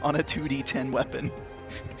on a 2d10 weapon.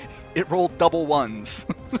 It rolled double ones.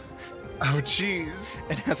 Oh, jeez.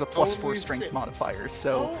 It has a +4 strength modifier,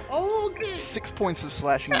 so okay. 6 points of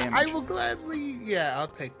slashing damage. I will gladly, I'll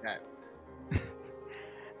take that.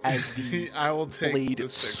 As the I will take blade the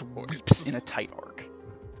 6 sweeps points. in a tight arc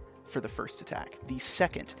for the first attack. The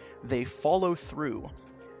second, they follow through,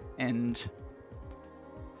 and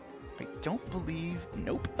I don't believe...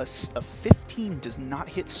 Nope, a 15 does not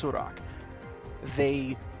hit Surrak.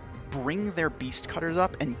 They bring their beast cutters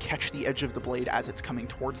up and catch the edge of the blade as it's coming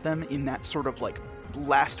towards them in that sort of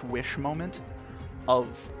last wish moment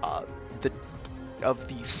of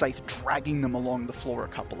the scythe dragging them along the floor a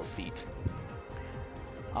couple of feet.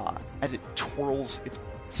 As it twirls its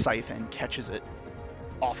scythe and catches it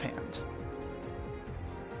offhand.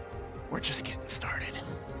 We're just getting started.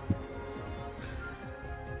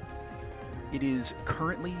 It is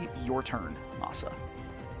currently your turn, Masa.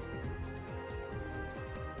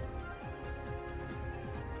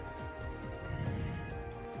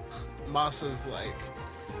 Masa's like,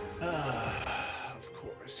 of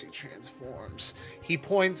first he transforms. He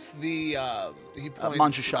points the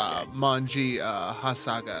Manjishake. Manji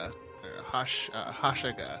Hashaga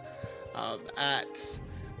at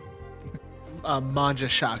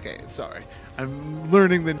Manjishake. Sorry, I'm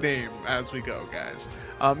learning the name as we go, guys.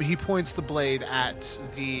 He points the blade at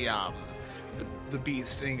the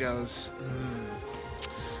beast, and he goes,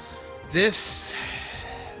 "This,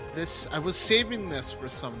 I was saving this for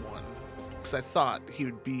someone because I thought he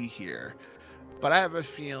would be here, but I have a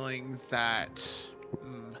feeling that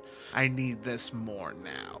I need this more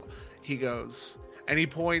now." He goes, and he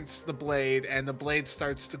points the blade, and the blade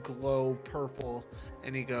starts to glow purple,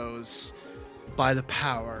 and he goes, "By the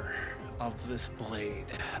power of this blade,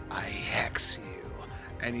 I hex you."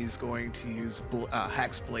 And he's going to use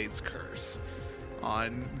Hexblade's Curse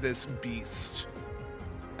on this beast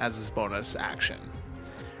as his bonus action.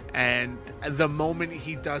 And the moment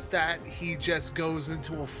he does that, he just goes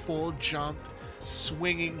into a full jump,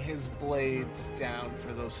 swinging his blades down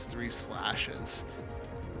for those 3 slashes.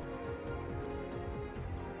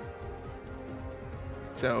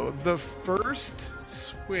 So the first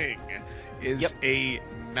swing is a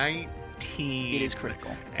 19. It is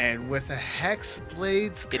critical. And with a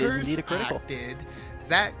Hexblade's It is Curse indeed a critical. acted,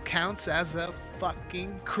 that counts as a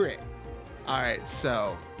fucking crit. Alright,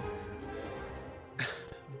 so...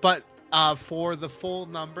 But for the full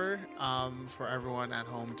number, for everyone at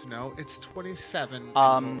home to know, it's 27.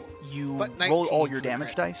 You but roll all 19 your for the damage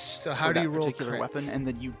crit. dice So how for do that you roll particular crits? weapon, and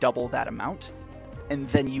then you double that amount, and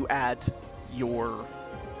then you add your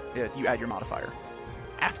modifier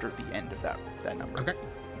after the end of that number. Okay.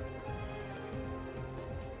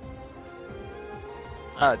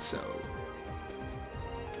 So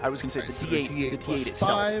I was gonna say Alright, the so D8 plus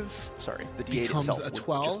itself. 5 Sorry, the D8 becomes itself a would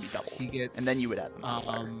 12. just be doubled, He gets, and then you would add the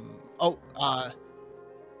modifier.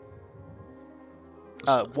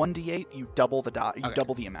 1 D8, you double the die. You Okay.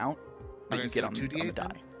 double the amount that Okay, you so get on 2 the D8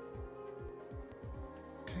 die.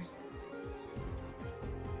 then?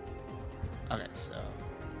 Okay, so...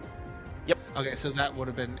 Yep. Okay, so that would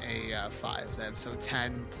have been a 5 then. So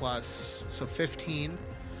 10 plus... So 15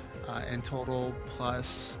 in total,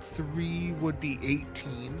 plus 3 would be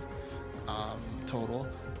 18 total.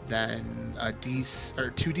 Then a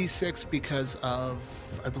 2d6 because of,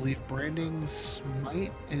 I believe, Branding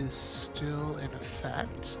Smite is still in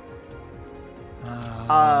effect.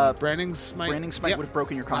 Branding Smite Branding Smite would have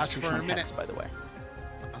broken your lasts Constitution for a on minute. Hex, by the way.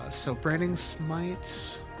 So Branding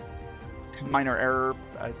Smite... Minor error.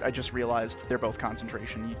 I just realized they're both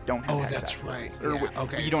concentration. You don't have Oh, hex that's activities. right. Or Yeah,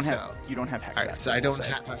 okay, you don't so- have hex. Alright, so I activities,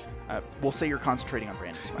 don't we'll say. have... We'll say you're concentrating on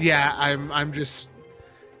Branding Smite. Yeah, I'm just...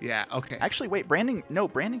 Yeah, okay. Actually, wait. Branding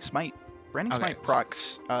Smite. Branding Okay. Smite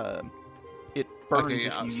procs. It burns Okay, if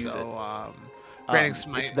yeah, you use it. Branding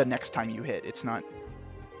Smite... It's the next time you hit. It's not.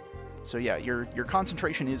 So yeah, your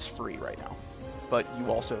concentration is free right now, but you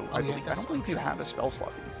also I don't believe you have a spell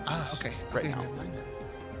slot that you can use okay. right Okay, now. never mind then.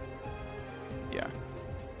 Yeah.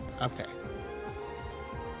 Okay.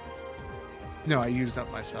 No, I used up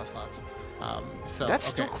my spell slots. So That's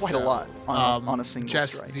still okay, quite so, a lot on a single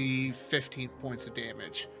just strike. the 15 points of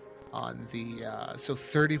damage on the so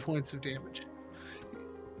 30 points of damage.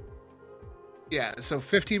 Yeah, so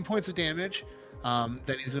 15 points of damage.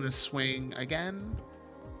 Then he's gonna swing again.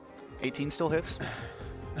 18 still hits.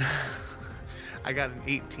 I got an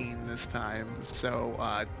 18 this time, so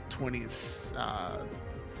 20s.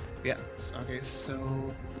 Yeah. Okay,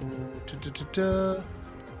 so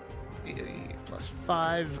 80 plus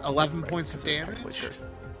 5, 11 points of damage.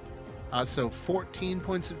 So 14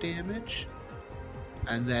 points of damage,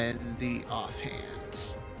 and then the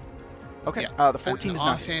offhand. Okay. Yeah. The 14 and is the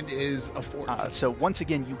not. offhand is a 14. So once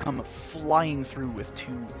again, you come flying through with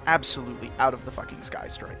 2 absolutely out of the fucking sky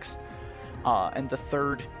strikes. And the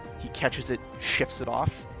third, he catches it, shifts it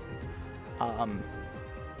off,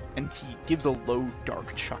 and he gives a low,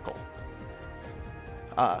 dark chuckle.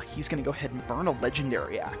 He's going to go ahead and burn a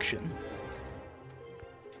legendary action.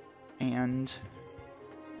 And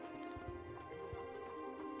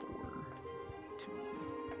 4, 2,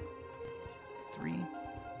 3,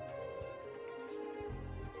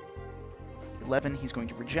 11. He's going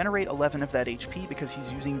to regenerate 11 of that HP because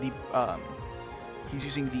he's using the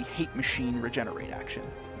Hate Machine regenerate action,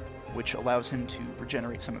 which allows him to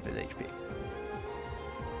regenerate some of his HP.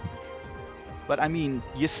 But I mean,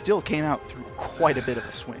 you still came out through quite a bit of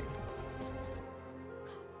a swing.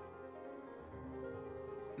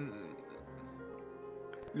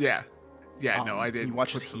 Yeah. Yeah, no, I did. You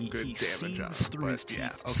watch put as some he good damage seethes on him, through his but teeth,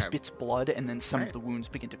 yeah, okay. spits blood, and then some of Alright. the wounds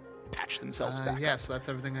begin to patch themselves back Yeah, up. so that's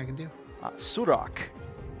everything I can do. Surak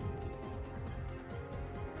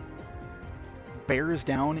bears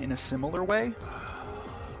down in a similar way,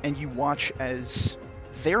 and you watch as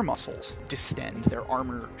their muscles distend, their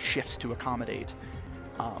armor shifts to accommodate,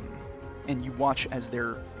 and you watch as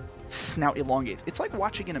their snout elongates. It's like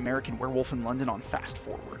watching an American Werewolf in London on fast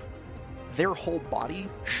forward. Their whole body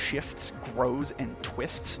shifts, grows, and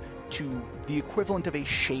twists to the equivalent of a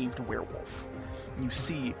shaved werewolf. You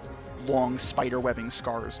see long spider webbing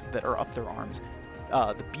scars that are up their arms.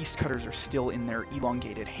 The beast cutters are still in their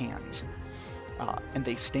elongated hands. And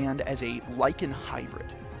they stand as a lichen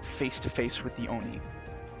hybrid, face to face with the Oni,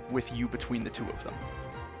 with you between the two of them.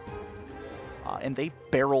 And they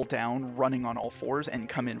barrel down, running on all fours, and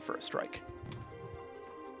come in for a strike.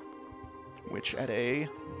 Which at a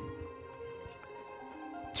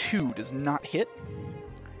 2 does not hit.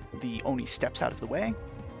 The Oni steps out of the way.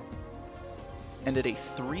 And at a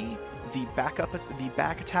 3, the back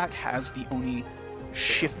attack has the Oni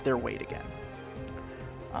shift their weight again.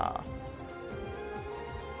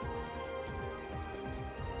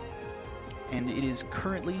 And it is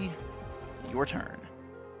currently your turn,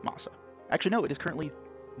 Masa. Actually, no, it is currently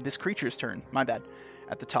this creature's turn. My bad.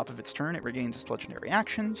 At the top of its turn, it regains its legendary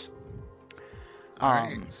actions.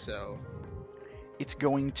 Alright, so... It's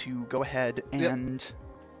going to go ahead and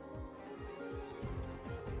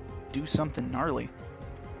do something gnarly.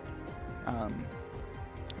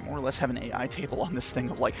 More or less have an AI table on this thing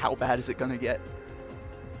of, like, how bad is it going to get.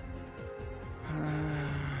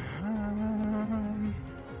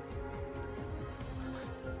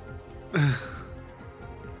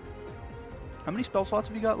 How many spell slots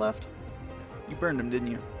have you got left? You burned them,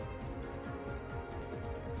 didn't you?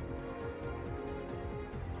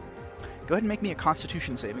 Go ahead and make me a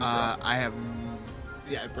Constitution saving throw. I have...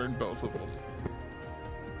 Yeah, I burned both of them.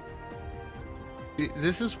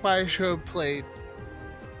 This is why I should play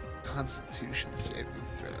Constitution saving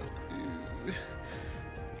throw. Ooh.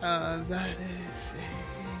 That is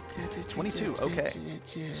a... 22, okay.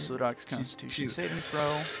 Sudok's Constitution saving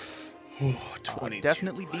throw. 22.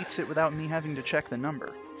 Definitely beats it without me having to check the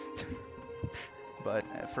number. But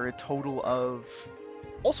for a total of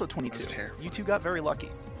also 22. You two got very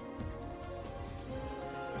lucky.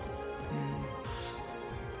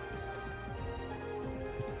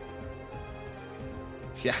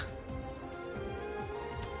 Yeah.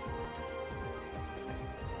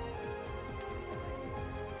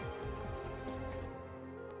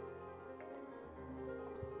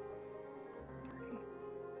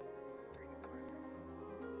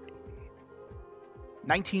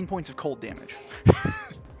 $19 points of cold damage.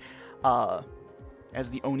 As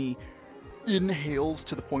the Oni inhales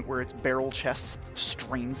to the point where its barrel chest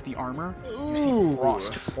strains the armor, you see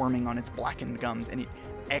frost forming on its blackened gums, and it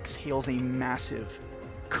exhales a massive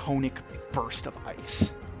conic burst of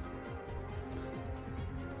ice.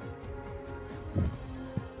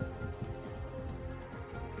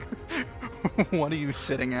 What are you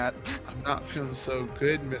sitting at? I'm not feeling so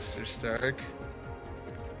good, Mr. Stark.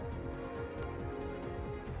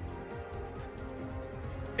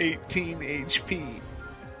 $18 HP.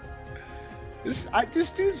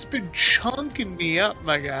 This dude's been chunking me up,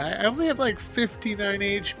 my guy. I only have like 59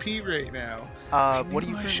 HP right now. What are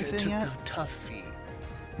you currently sitting at? The tough feat.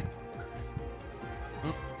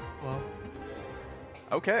 Well.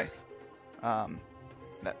 Okay.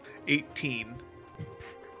 18.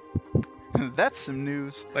 That's some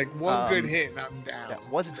news. Like one good hit and I'm down. That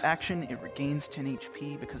was its action. It regains 10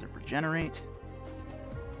 HP because of Regenerate.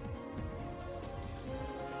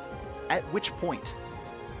 At which point,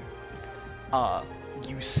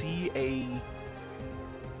 you see a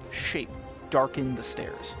shape darken the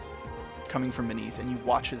stairs coming from beneath, and you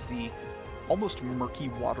watch as the almost murky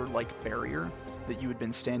water-like barrier that you had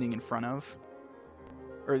been standing in front of,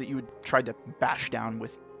 or that you had tried to bash down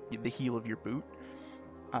with the heel of your boot,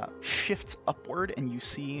 shifts upward, and you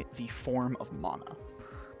see the form of Mana.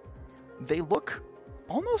 They look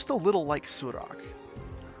almost a little like Surak.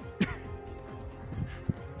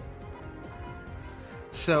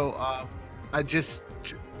 So,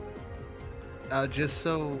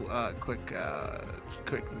 quick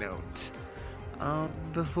note.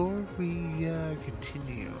 Before we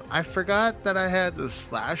continue, I forgot that I had the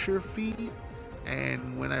slasher feat,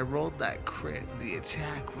 and when I rolled that crit, the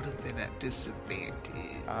attack would have been at disadvantage.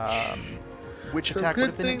 Which attack would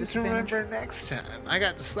have been at disadvantage? Good thing to remember next time. I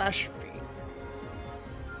got the slasher feat.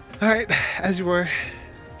 All right, as you were.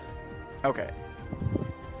 Okay.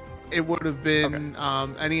 It would have been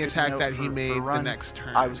any attack that he made the next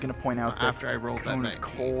turn. I was going to point out that after I rolled that Cone of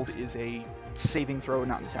Cold is a saving throw,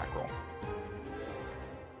 not an attack roll.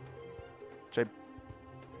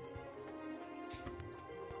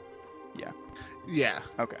 Yeah. Yeah.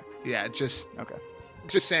 Okay. Yeah, just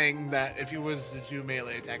saying that if he was to do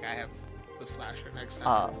melee attack, I have the slasher next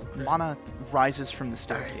time. Mana rises from the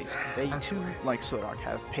staircase. They too, like Sodok,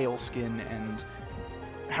 have pale skin and,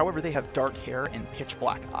 however, they have dark hair and pitch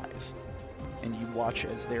black eyes. And you watch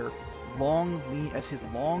as his long,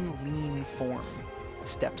 lean form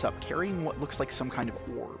steps up, carrying what looks like some kind of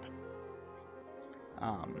orb,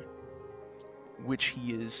 which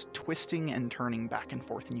he is twisting and turning back and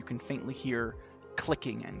forth, and you can faintly hear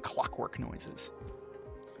clicking and clockwork noises.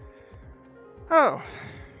 Oh,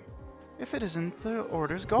 if it isn't the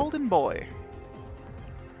Order's golden boy.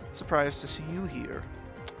 Surprised to see you here.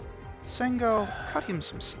 Sengo, cut him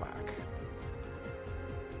some slack.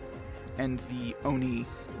 And the Oni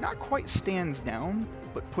not quite stands down,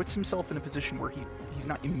 but puts himself in a position where he's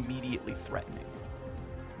not immediately threatening.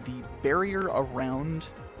 The barrier around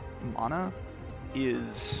Mana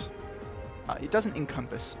is... it doesn't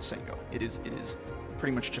encompass Sengo. It is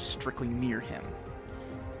pretty much just strictly near him.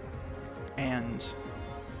 And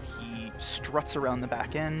he struts around the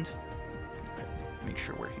back end. Make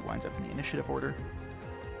sure where he winds up in the initiative order.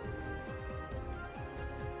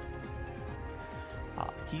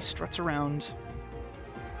 He struts around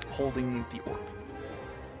holding the orb.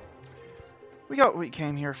 We got what we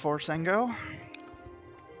came here for, Sengo.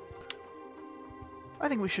 I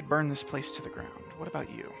think we should burn this place to the ground. What about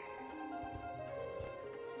you?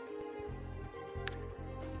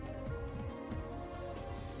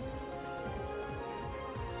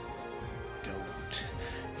 Don't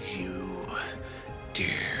you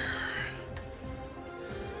dare.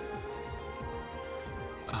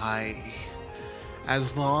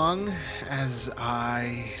 As long as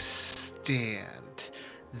I stand,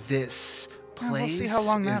 this place see how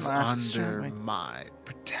long that is lasts, under my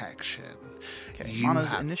protection. Okay, You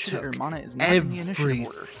Mana's have initiative, or took Mana is not in the initiative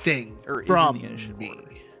order. everything Or is from in the initiative me.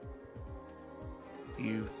 order.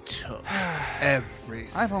 You took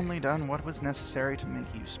everything. I've only done what was necessary to make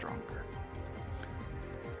you stronger.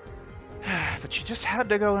 But you just had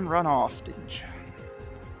to go and run off, didn't you?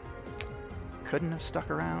 Couldn't have stuck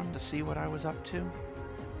around to see what I was up to?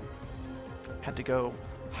 Had to go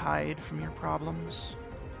hide from your problems?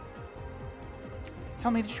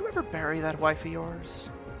 Tell me, did you ever bury that wife of yours?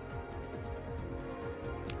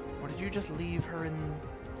 Or did you just leave her in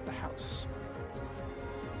the house?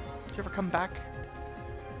 Did you ever come back?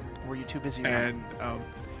 Or were you too busy running? And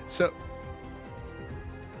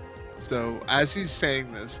so as he's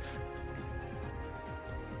saying this,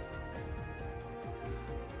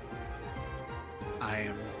 I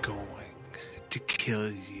am going to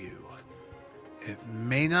kill you. It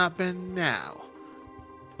may not be now,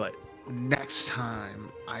 but next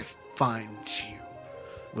time I find you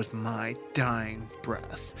with my dying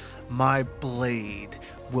breath, my blade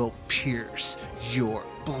will pierce your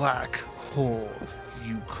black hole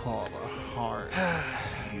you call a heart,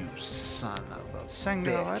 you son of a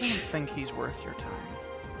Sengo, bitch. I don't think he's worth your time.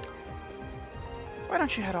 Why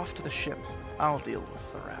don't you head off to the ship? I'll deal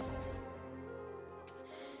with the rabble.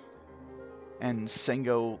 And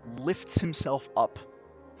Sengo lifts himself up,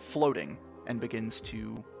 floating, and begins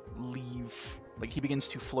to leave. Like, he begins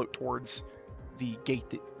to float towards the gate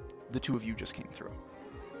that the two of you just came through.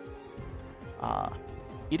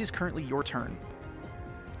 It is currently your turn.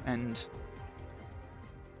 And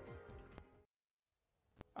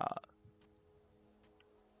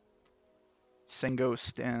Sengo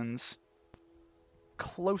stands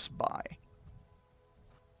close by.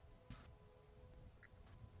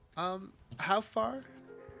 How far?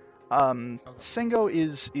 Sengo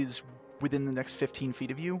is within the next 15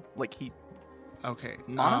 feet of you. Like, he... Okay.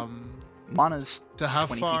 Mana? Mana's So how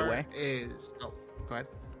 20 far feet away. is? Oh, go ahead.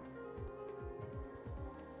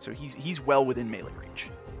 So he's well within melee range.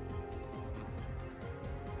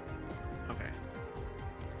 Okay.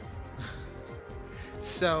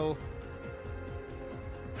 So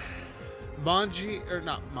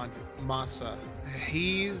Masa,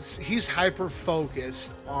 he's hyper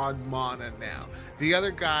focused on Mana now. The other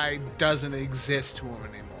guy doesn't exist to him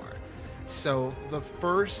anymore. So the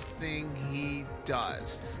first thing he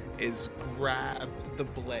does is grab the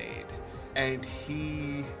blade and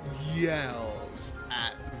he yells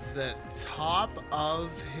at the top of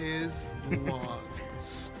his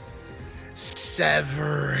lungs,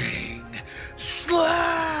 severing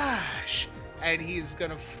slash, and he's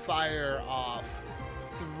gonna fire off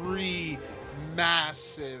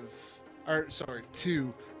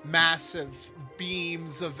two massive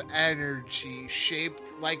beams of energy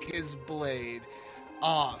shaped like his blade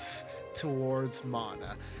off towards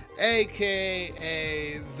Mana,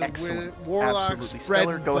 aka the Excellent. Warlock's Absolutely bread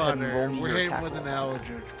stellar. and Go ahead and butter. roll me We're your hitting attack with an rolls on that.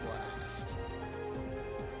 Eldritch Blast.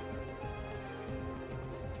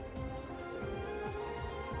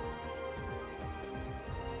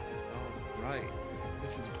 right.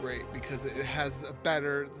 This is great because it has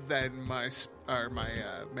better than my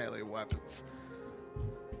melee weapons.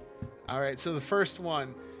 All right, so the first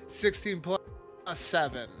one, 16 plus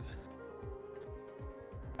 7.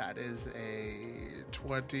 That is a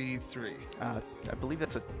 23. I believe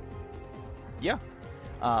that's a... Yeah.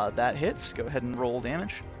 That hits. Go ahead and roll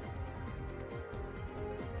damage.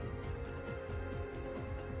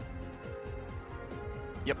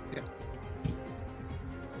 Yep.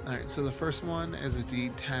 All right, so the first one is a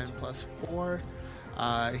D10 plus 4.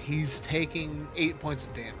 He's taking 8 points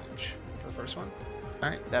of damage for the first one. All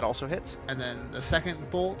right. That also hits. And then the second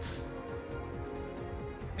bolt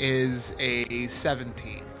is a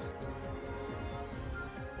 17.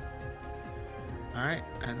 All right,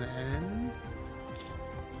 and then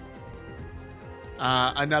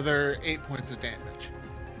another 8 points of damage.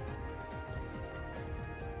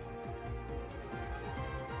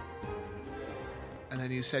 And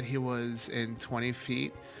then you said he was in 20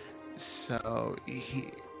 feet, so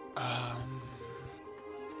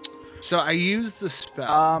so I used the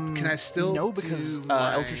spell. Can I still no, because do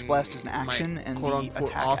my, Eldritch Blast is an action, and the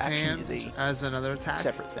attack action is as another attack?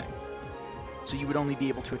 Separate thing. So you would only be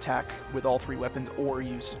able to attack with all 3 weapons or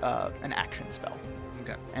use an action spell.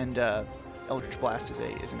 Okay. And Eldritch Blast is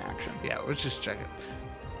an action. Yeah, let's just check it.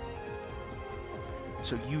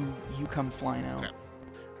 So you come flying out. Okay.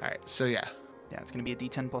 All right. So yeah. Yeah, it's going to be a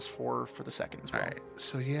D10 plus 4 for the second as well. All right.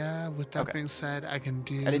 So yeah, with that being said, I can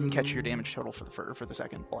do... I didn't catch your damage total for the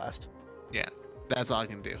second blast. Yeah, that's all I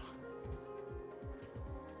can do.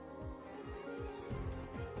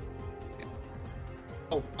 Yeah.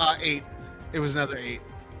 Oh, 8. It was another 8.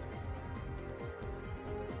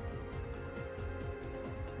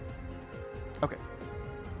 Okay.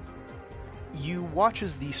 You watch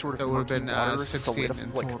as the sort of murky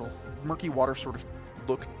water murky water sort of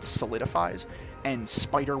look solidifies, and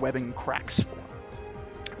spider webbing cracks form.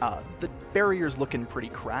 The barrier's looking pretty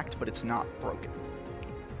cracked, but it's not broken.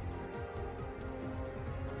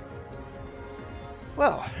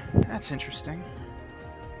 Well, that's interesting.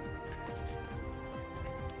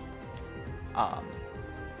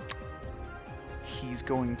 He's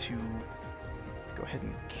going to go ahead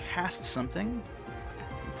and cast something.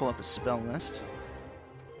 Pull up a spell list.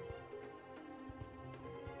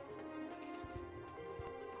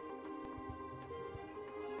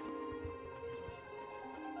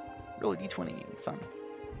 Roll a d20. Fun.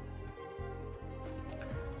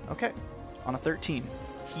 Okay. On a 13,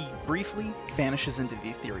 he briefly vanishes into the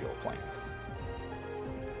ethereal plane.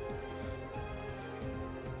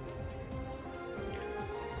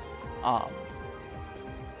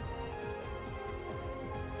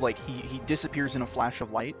 Like, he disappears in a flash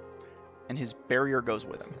of light, and his barrier goes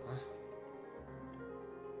with him.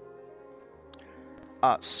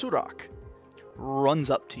 Surak runs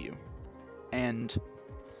up to you, and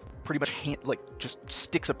pretty much just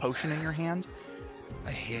sticks a potion in your hand.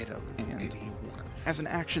 I hit him, and he wants. As an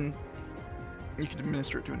action, you can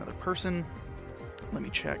administer it to another person. Let me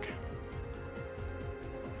check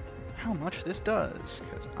how much this does,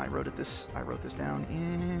 because I wrote this down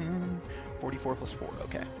in 44 plus 4.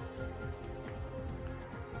 Okay.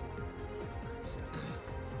 7,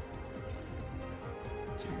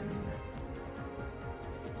 10,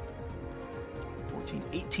 14,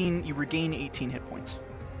 18. You regain 18 hit points.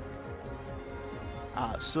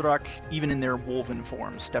 Surak, even in their wolven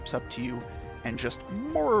form, steps up to you and just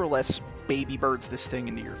more or less baby birds this thing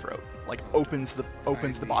into your throat. Like opens the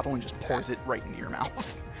bottle and just pours it right into your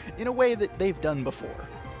mouth in a way that they've done before.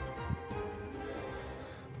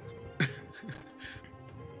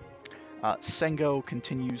 Sengo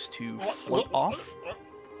continues to float off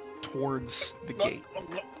towards the gate.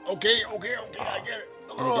 Okay, I get it.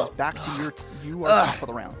 And it is back to you are top of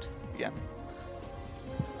the round again.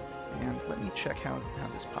 And let me check how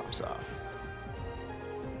this pops off.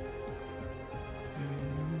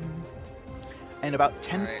 And about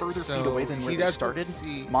 10 further feet away than where they started,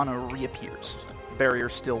 Mana reappears. Barrier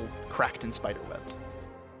still cracked and spiderwebbed.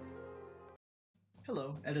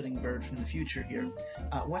 Hello, Editing Bird from the future here.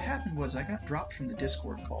 What happened was I got dropped from the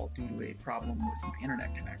Discord call due to a problem with my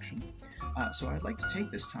internet connection. So I'd like to take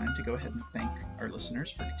this time to go ahead and thank our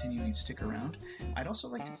listeners for continuing to stick around. I'd also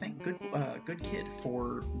like to thank Good Kid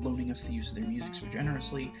for loaning us the use of their music so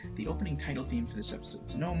generously. The opening title theme for this episode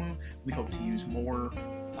is Nomu. We hope to use more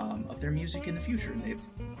of their music in the future, and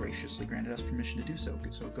they've graciously granted us permission to do so.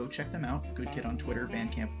 So go check them out. Good Kid on Twitter,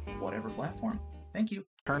 Bandcamp, whatever platform. Thank you.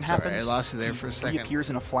 Turn happens. I lost you there for a second. He appears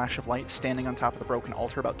in a flash of light, standing on top of the broken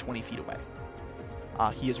altar about 20 feet away.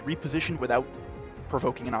 He is repositioned without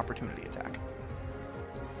provoking an opportunity attack.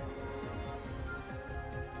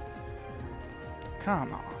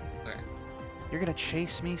 Come on. Okay. You're gonna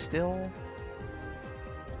chase me still?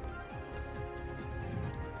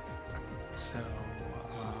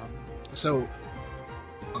 So,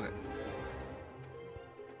 okay.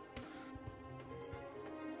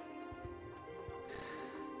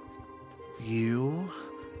 You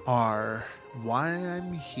are why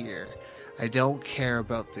I'm here. I don't care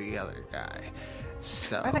about the other guy.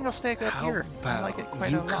 So I think I'll stay up here. I like it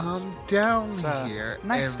quite you a lot. come down It's here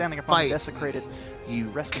nice and standing upon fight the desecrated me, you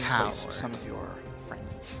resting coward. place of some of your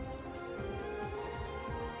friends.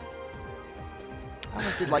 I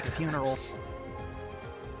always did like funerals.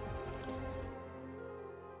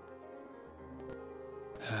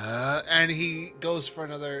 And he goes for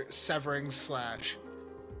another severing slash.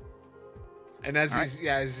 And as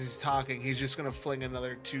he's talking, he's just gonna fling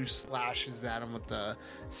another 2 slashes at him with the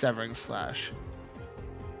severing slash.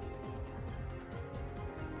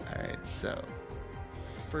 All right, so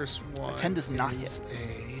first one. A 10 does not hit.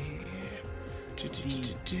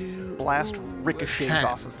 The blast ricochets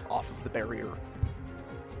off of the barrier.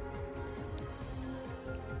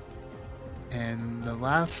 And the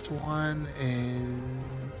last one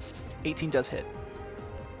is 18 does hit.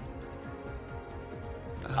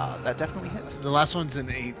 That definitely hits. The last one's an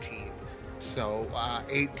 18. So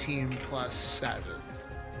 18 plus 7.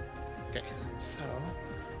 Okay, so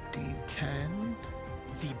D10.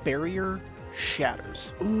 The barrier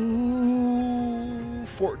shatters. Ooh,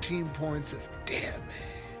 14 points of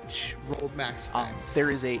damage. Rolled max dice. There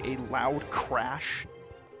is a loud crash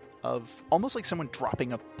of almost like someone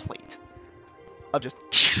dropping a plate. Of just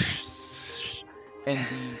and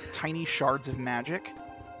the tiny shards of magic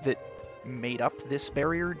that made up this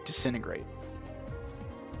barrier disintegrate.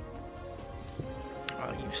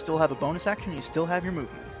 You still have a bonus action, you still have your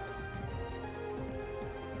movement.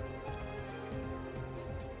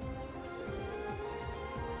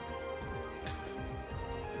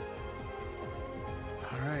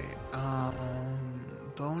 Alright,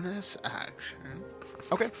 bonus action.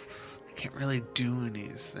 Okay. I can't really do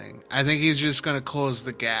anything. I think he's just going to close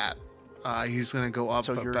the gap. He's going to go up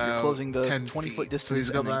so about you're closing the 10 20-foot feet. distance So he's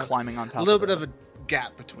and then climbing on top a little of bit of a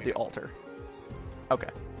gap between the them. altar. Okay.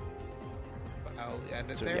 I'll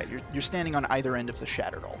end it So there. yeah, you're standing on either end of the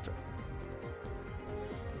shattered altar.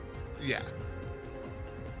 Yeah.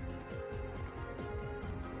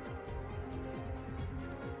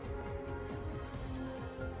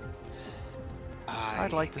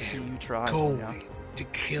 I'd like to see you try. Going Yeah. to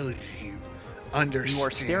kill you. Understand? You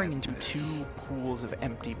are staring into this. 2 pools of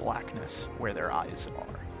empty blackness where their eyes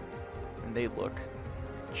are. And they look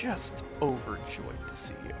just overjoyed to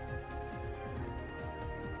see you.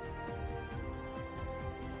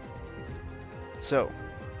 So,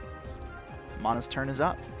 Mana's turn is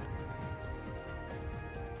up.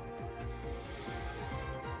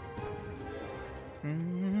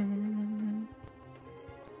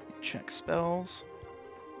 Check spells.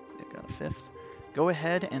 They've got a 5th. Go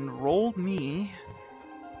ahead and roll me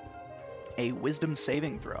a wisdom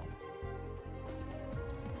saving throw.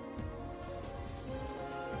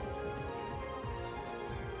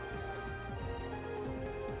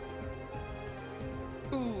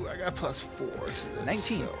 Ooh, I got +4 to this.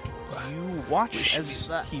 19. So, You watch wish as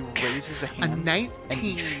me luck. he raises a a hand 19. and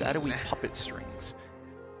the shadowy puppet strings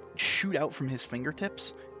shoot out from his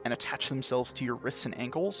fingertips and attach themselves to your wrists and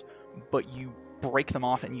ankles, but you break them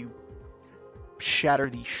off and you shatter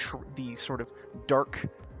the sort of dark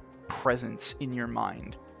presence in your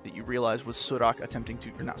mind that you realize was Surak attempting to,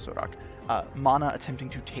 or not Surak, Mana attempting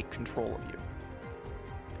to take control of you.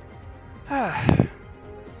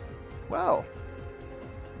 Well,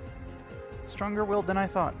 stronger-willed than I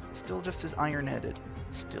thought. Still just as iron-headed.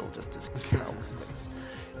 Still just as cowardly.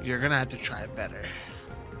 You're gonna have to try better.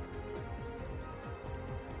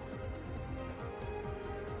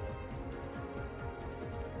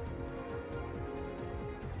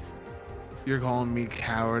 You're calling me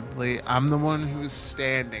cowardly. I'm the one who's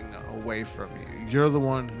standing away from you. You're the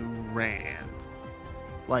one who ran,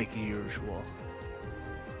 like usual.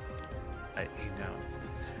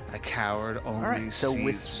 A coward only Alright, so sees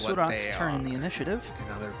with what Surak's they turn are in the initiative.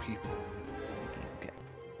 in other people. Okay.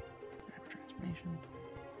 Transformation.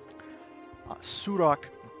 Surak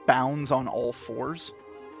bounds on all fours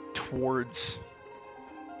towards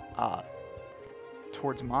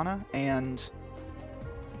Mana and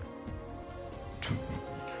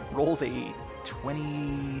rolls a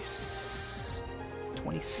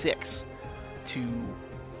 26 to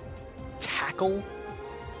tackle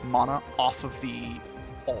Mana off of the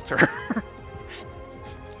altar.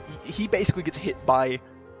 he basically gets hit by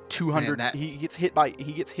 200. Man, he gets hit by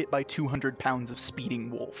 200 pounds of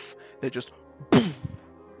speeding wolf that just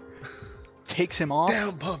takes him off,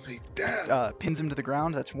 Down, puppy, down. pins him to the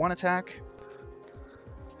ground. That's one attack.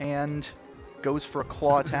 And goes for a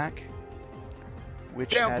claw attack,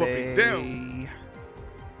 which Down, at puppy, a down.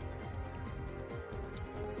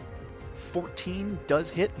 14 does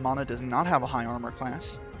hit. Mana does not have a high armor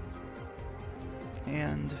class.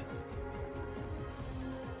 And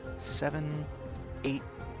 7, 8,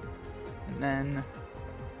 and then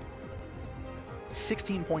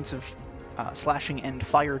 16 points of slashing and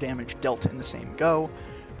fire damage dealt in the same go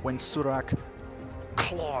when Surak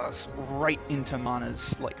claws right into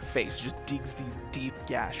Mana's face, just digs these deep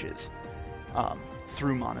gashes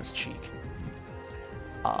through Mana's cheek.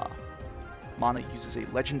 Mana uses a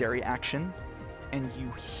legendary action, and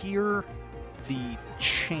you hear the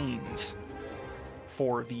chains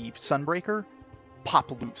for the Sunbreaker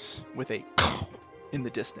pop loose with a in the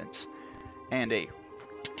distance, and a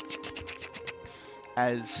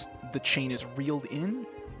as the chain is reeled in.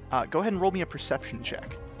 Go ahead and roll me a perception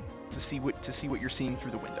check to see what you're seeing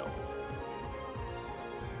through the window.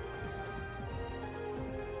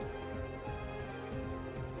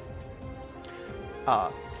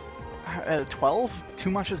 At a 12, too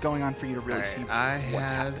much is going on for you to really see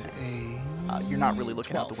what's happening. You're not really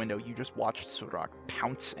looking out the window. You just watched Surak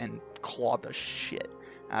pounce and claw the shit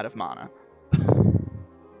out of Mana.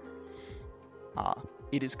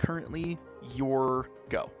 It is currently your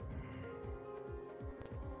go.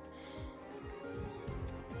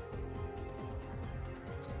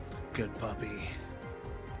 Good puppy.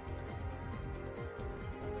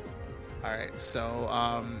 Alright,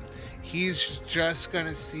 so he's just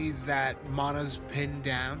gonna see that Mana's pinned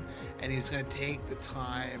down, and he's gonna take the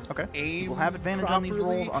time. Okay. Aim We'll have advantage on these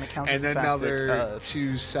rolls on account of and the fact another that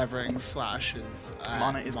 2 severing slashes.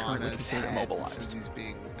 Mana is currently Mana's considered head immobilized. since he's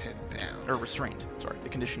being pinned down. Or restrained. Sorry, the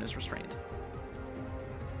condition is restrained.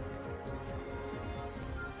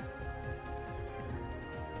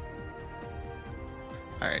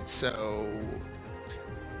 Alright, so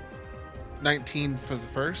 19 for the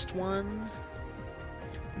first one.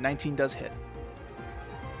 19 does hit.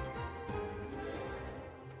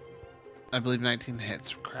 I believe 19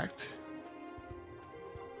 hits, correct?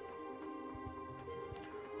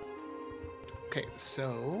 Okay,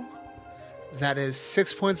 so that is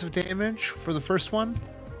 6 points of damage for the first one.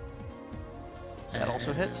 That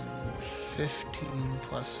also hits. 15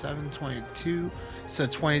 plus 7, 22. So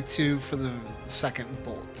 22 for the second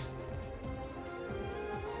bolt.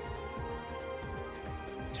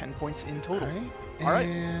 10 points in total. All All right.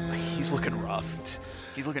 right. He's looking rough.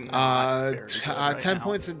 He's looking Uh, very good right 10 now.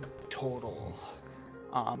 points in total.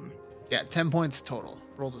 Um, Yeah, 10 points total.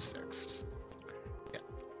 Roll a 6. Yeah.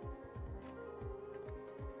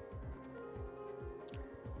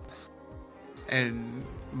 And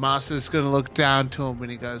Masa's gonna look down to him when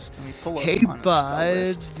he goes, let me pull up "Hey, on a spell bud,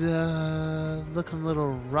 list. looking a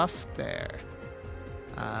little rough there.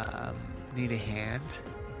 Need a hand?"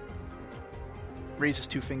 Raises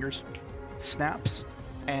 2 fingers, snaps,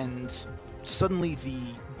 and suddenly the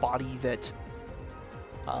body that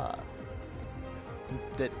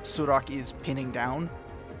Surak is pinning down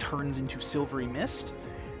turns into silvery mist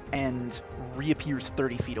and reappears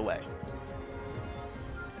 30 feet away.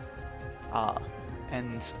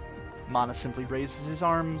 And Mana simply raises his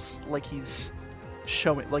arms like he's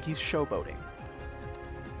showboating.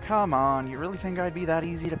 Come on, you really think I'd be that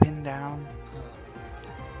easy to pin down?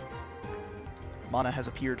 Mana has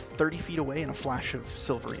appeared 30 feet away in a flash of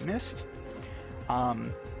silvery mist,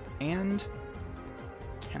 and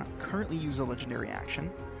cannot currently use a legendary action.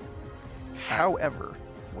 However,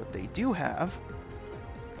 what they do have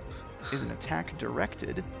is an attack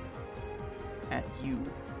directed at you.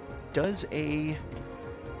 Does a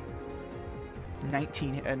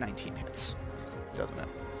 19 hits, doesn't it?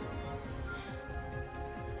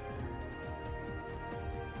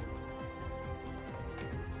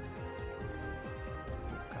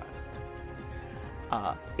 Oh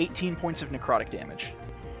god. 18 points of necrotic damage.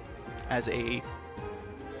 As a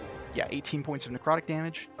 18 points of necrotic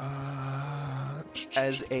damage.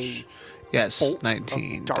 As a yes, bolt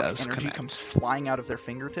 19 of dark does energy connect. comes flying out of their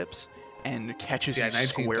fingertips and catches you 19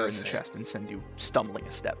 square in does the hit. chest and sends you stumbling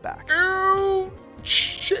a step back. Oh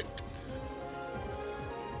shit!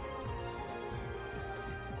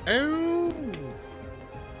 Oh.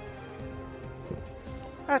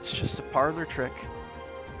 That's just a parlor trick.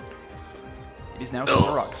 It is now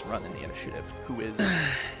Surak's run in the initiative, who is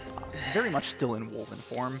very much still in wolven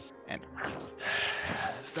form and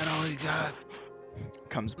Is that all you got?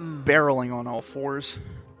 comes barreling on all fours,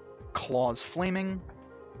 claws flaming.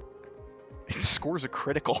 It scores a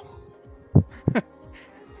critical.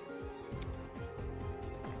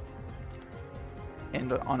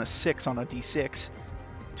 And on a 6 on a d6,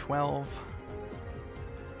 12,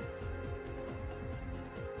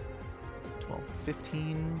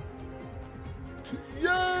 15,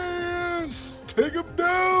 Yes! Take him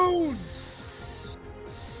down!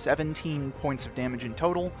 17 points of damage in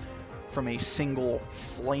total from a single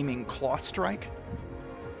flaming claw strike.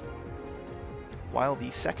 While the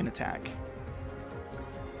second attack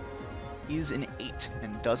is an 8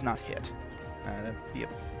 and does not hit. That'd be a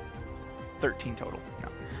 13 total. No,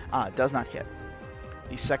 does not hit.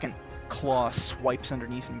 The second claw swipes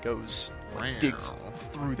underneath and digs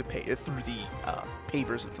through the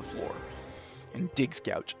pavers of the floor and digs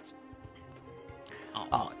gouges.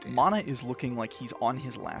 Mana is looking like he's on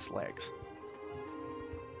his last legs.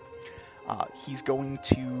 He's going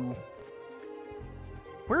to...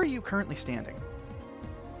 Where are you currently standing?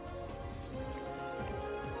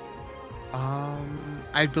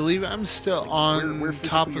 I believe I'm still on where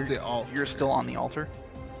top of the altar. You're still on the altar?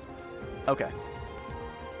 Okay.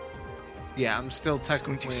 Yeah, I'm still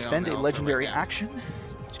technically going to spend a legendary right action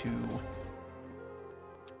to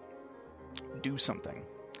do something.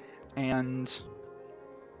 And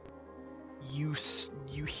you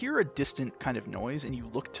hear a distant kind of noise, and you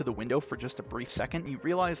look to the window for just a brief second. You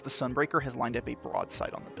realize the Sunbreaker has lined up a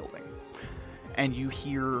broadside on the building. And you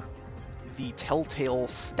hear the telltale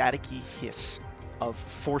staticky hiss of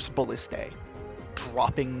Force Ballistae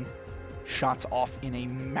dropping shots off in a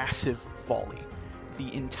massive volley.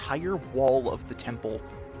 The entire wall of the temple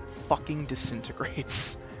fucking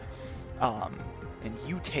disintegrates. And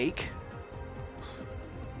you take...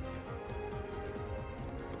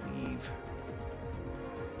 I believe...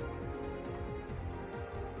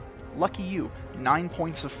 Lucky you, 9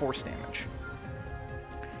 points of force damage.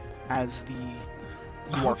 As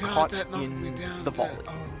you are caught in the volley.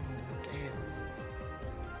 Oh, damn.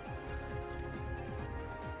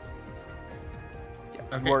 Yeah,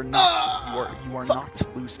 Okay. you are knocked. You are knocked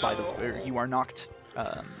loose by the. Or you are knocked.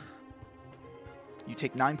 You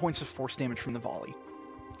take 9 points of force damage from the volley.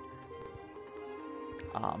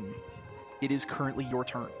 It is currently your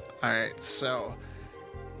turn. All right, so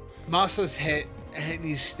Masa's hit and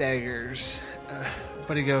he staggers,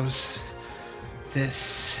 but he goes,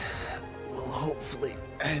 "This will hopefully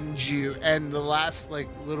end you." And the last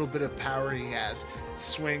little bit of power he has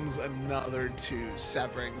swings another 2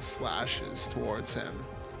 severing slashes towards him.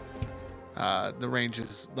 The range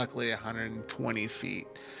is luckily 120 feet.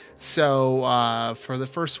 So for the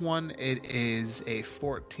first one, it is a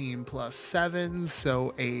 14 plus 7,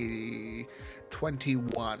 so a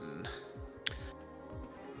 21.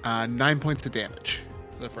 9 points of damage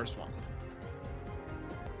for the first one.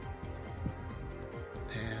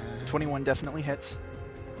 And 21 definitely hits.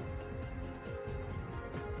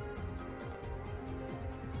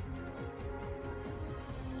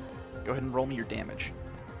 Go ahead and roll me your damage.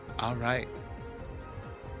 all right.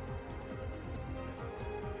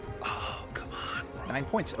 Oh, come on. 9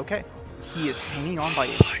 points. Okay. He is hanging on by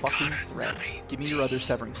a fucking thread. Give me your other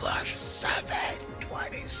severing slash. 7,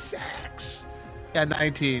 26. Yeah,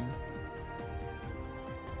 19.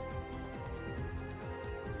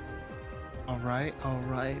 All right.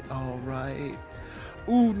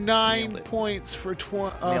 Ooh, 9 Nailed it. points for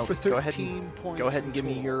Nailed for it. 13 points. Go ahead and give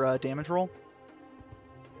me total. your damage roll.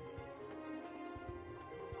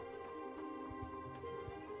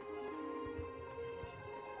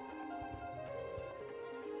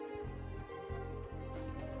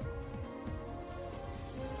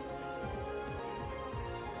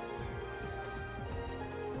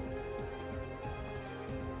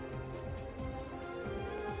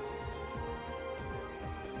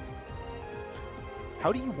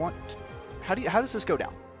 How does this go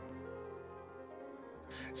down?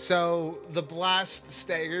 So the blast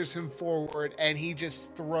staggers him forward, and he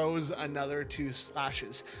just throws another 2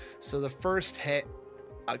 slashes. So the first hit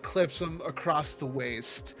clips him across the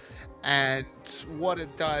waist, and what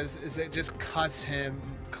it does is it just cuts him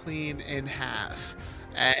clean in half.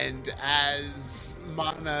 And as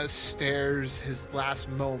Mana stares his last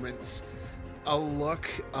moments, a look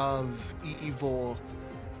of evil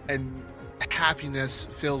and happiness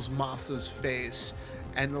fills Masa's face,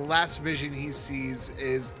 and the last vision he sees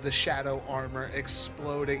is the shadow armor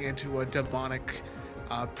exploding into a demonic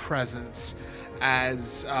presence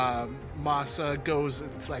as Masa goes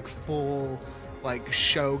into full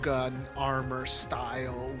shogun armor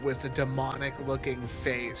style with a demonic looking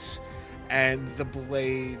face, and the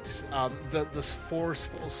blade, this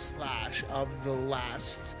forceful slash of the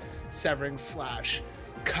last severing slash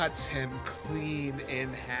cuts him clean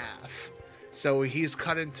in half. So he's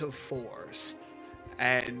cut into 4s,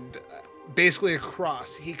 and basically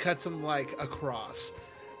across. He cuts him across,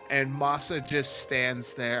 and Masa just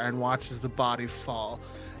stands there and watches the body fall,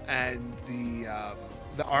 and the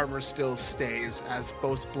armor still stays as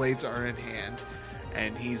both blades are in hand,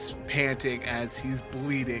 and he's panting as he's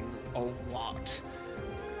bleeding a lot.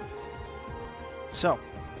 So,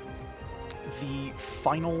 the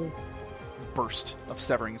final burst of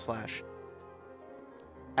Severing Slash,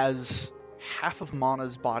 as half of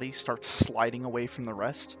Mana's body starts sliding away from the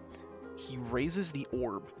rest, he raises the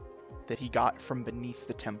orb that he got from beneath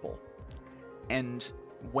the temple. And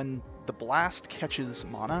when the blast catches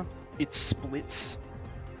Mana, it splits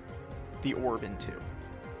the orb in two.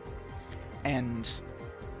 And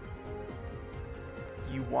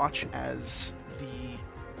you watch as the...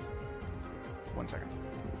 One second.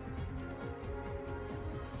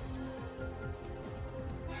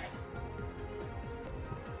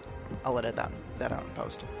 I'll edit that out in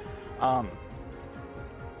post.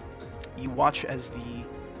 You watch as the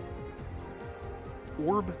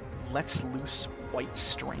orb lets loose white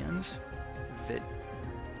strands that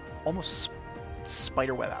almost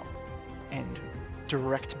spiderweb out and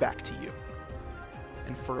direct back to you.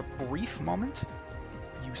 And for a brief moment,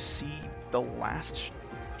 you see the last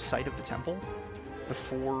sight of the temple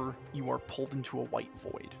before you are pulled into a white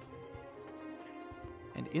void.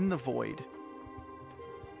 And in the void,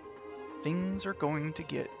 things are going to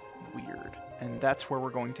get weird. And that's where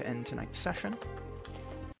we're going to end tonight's session.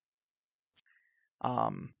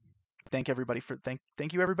 Thank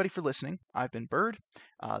you everybody for listening. I've been Bird.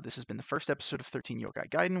 This has been the first episode of 13 Yokai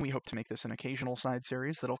Gaiden. We hope to make this an occasional side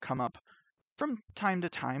series that'll come up from time to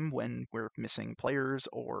time when we're missing players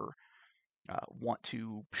or want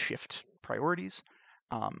to shift priorities.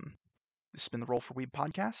 This has been the Roll for Weeb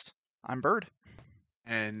podcast. I'm Bird.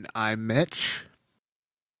 And I'm Mitch.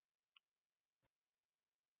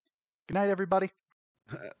 Good night, everybody.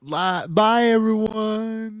 Bye,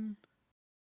 everyone.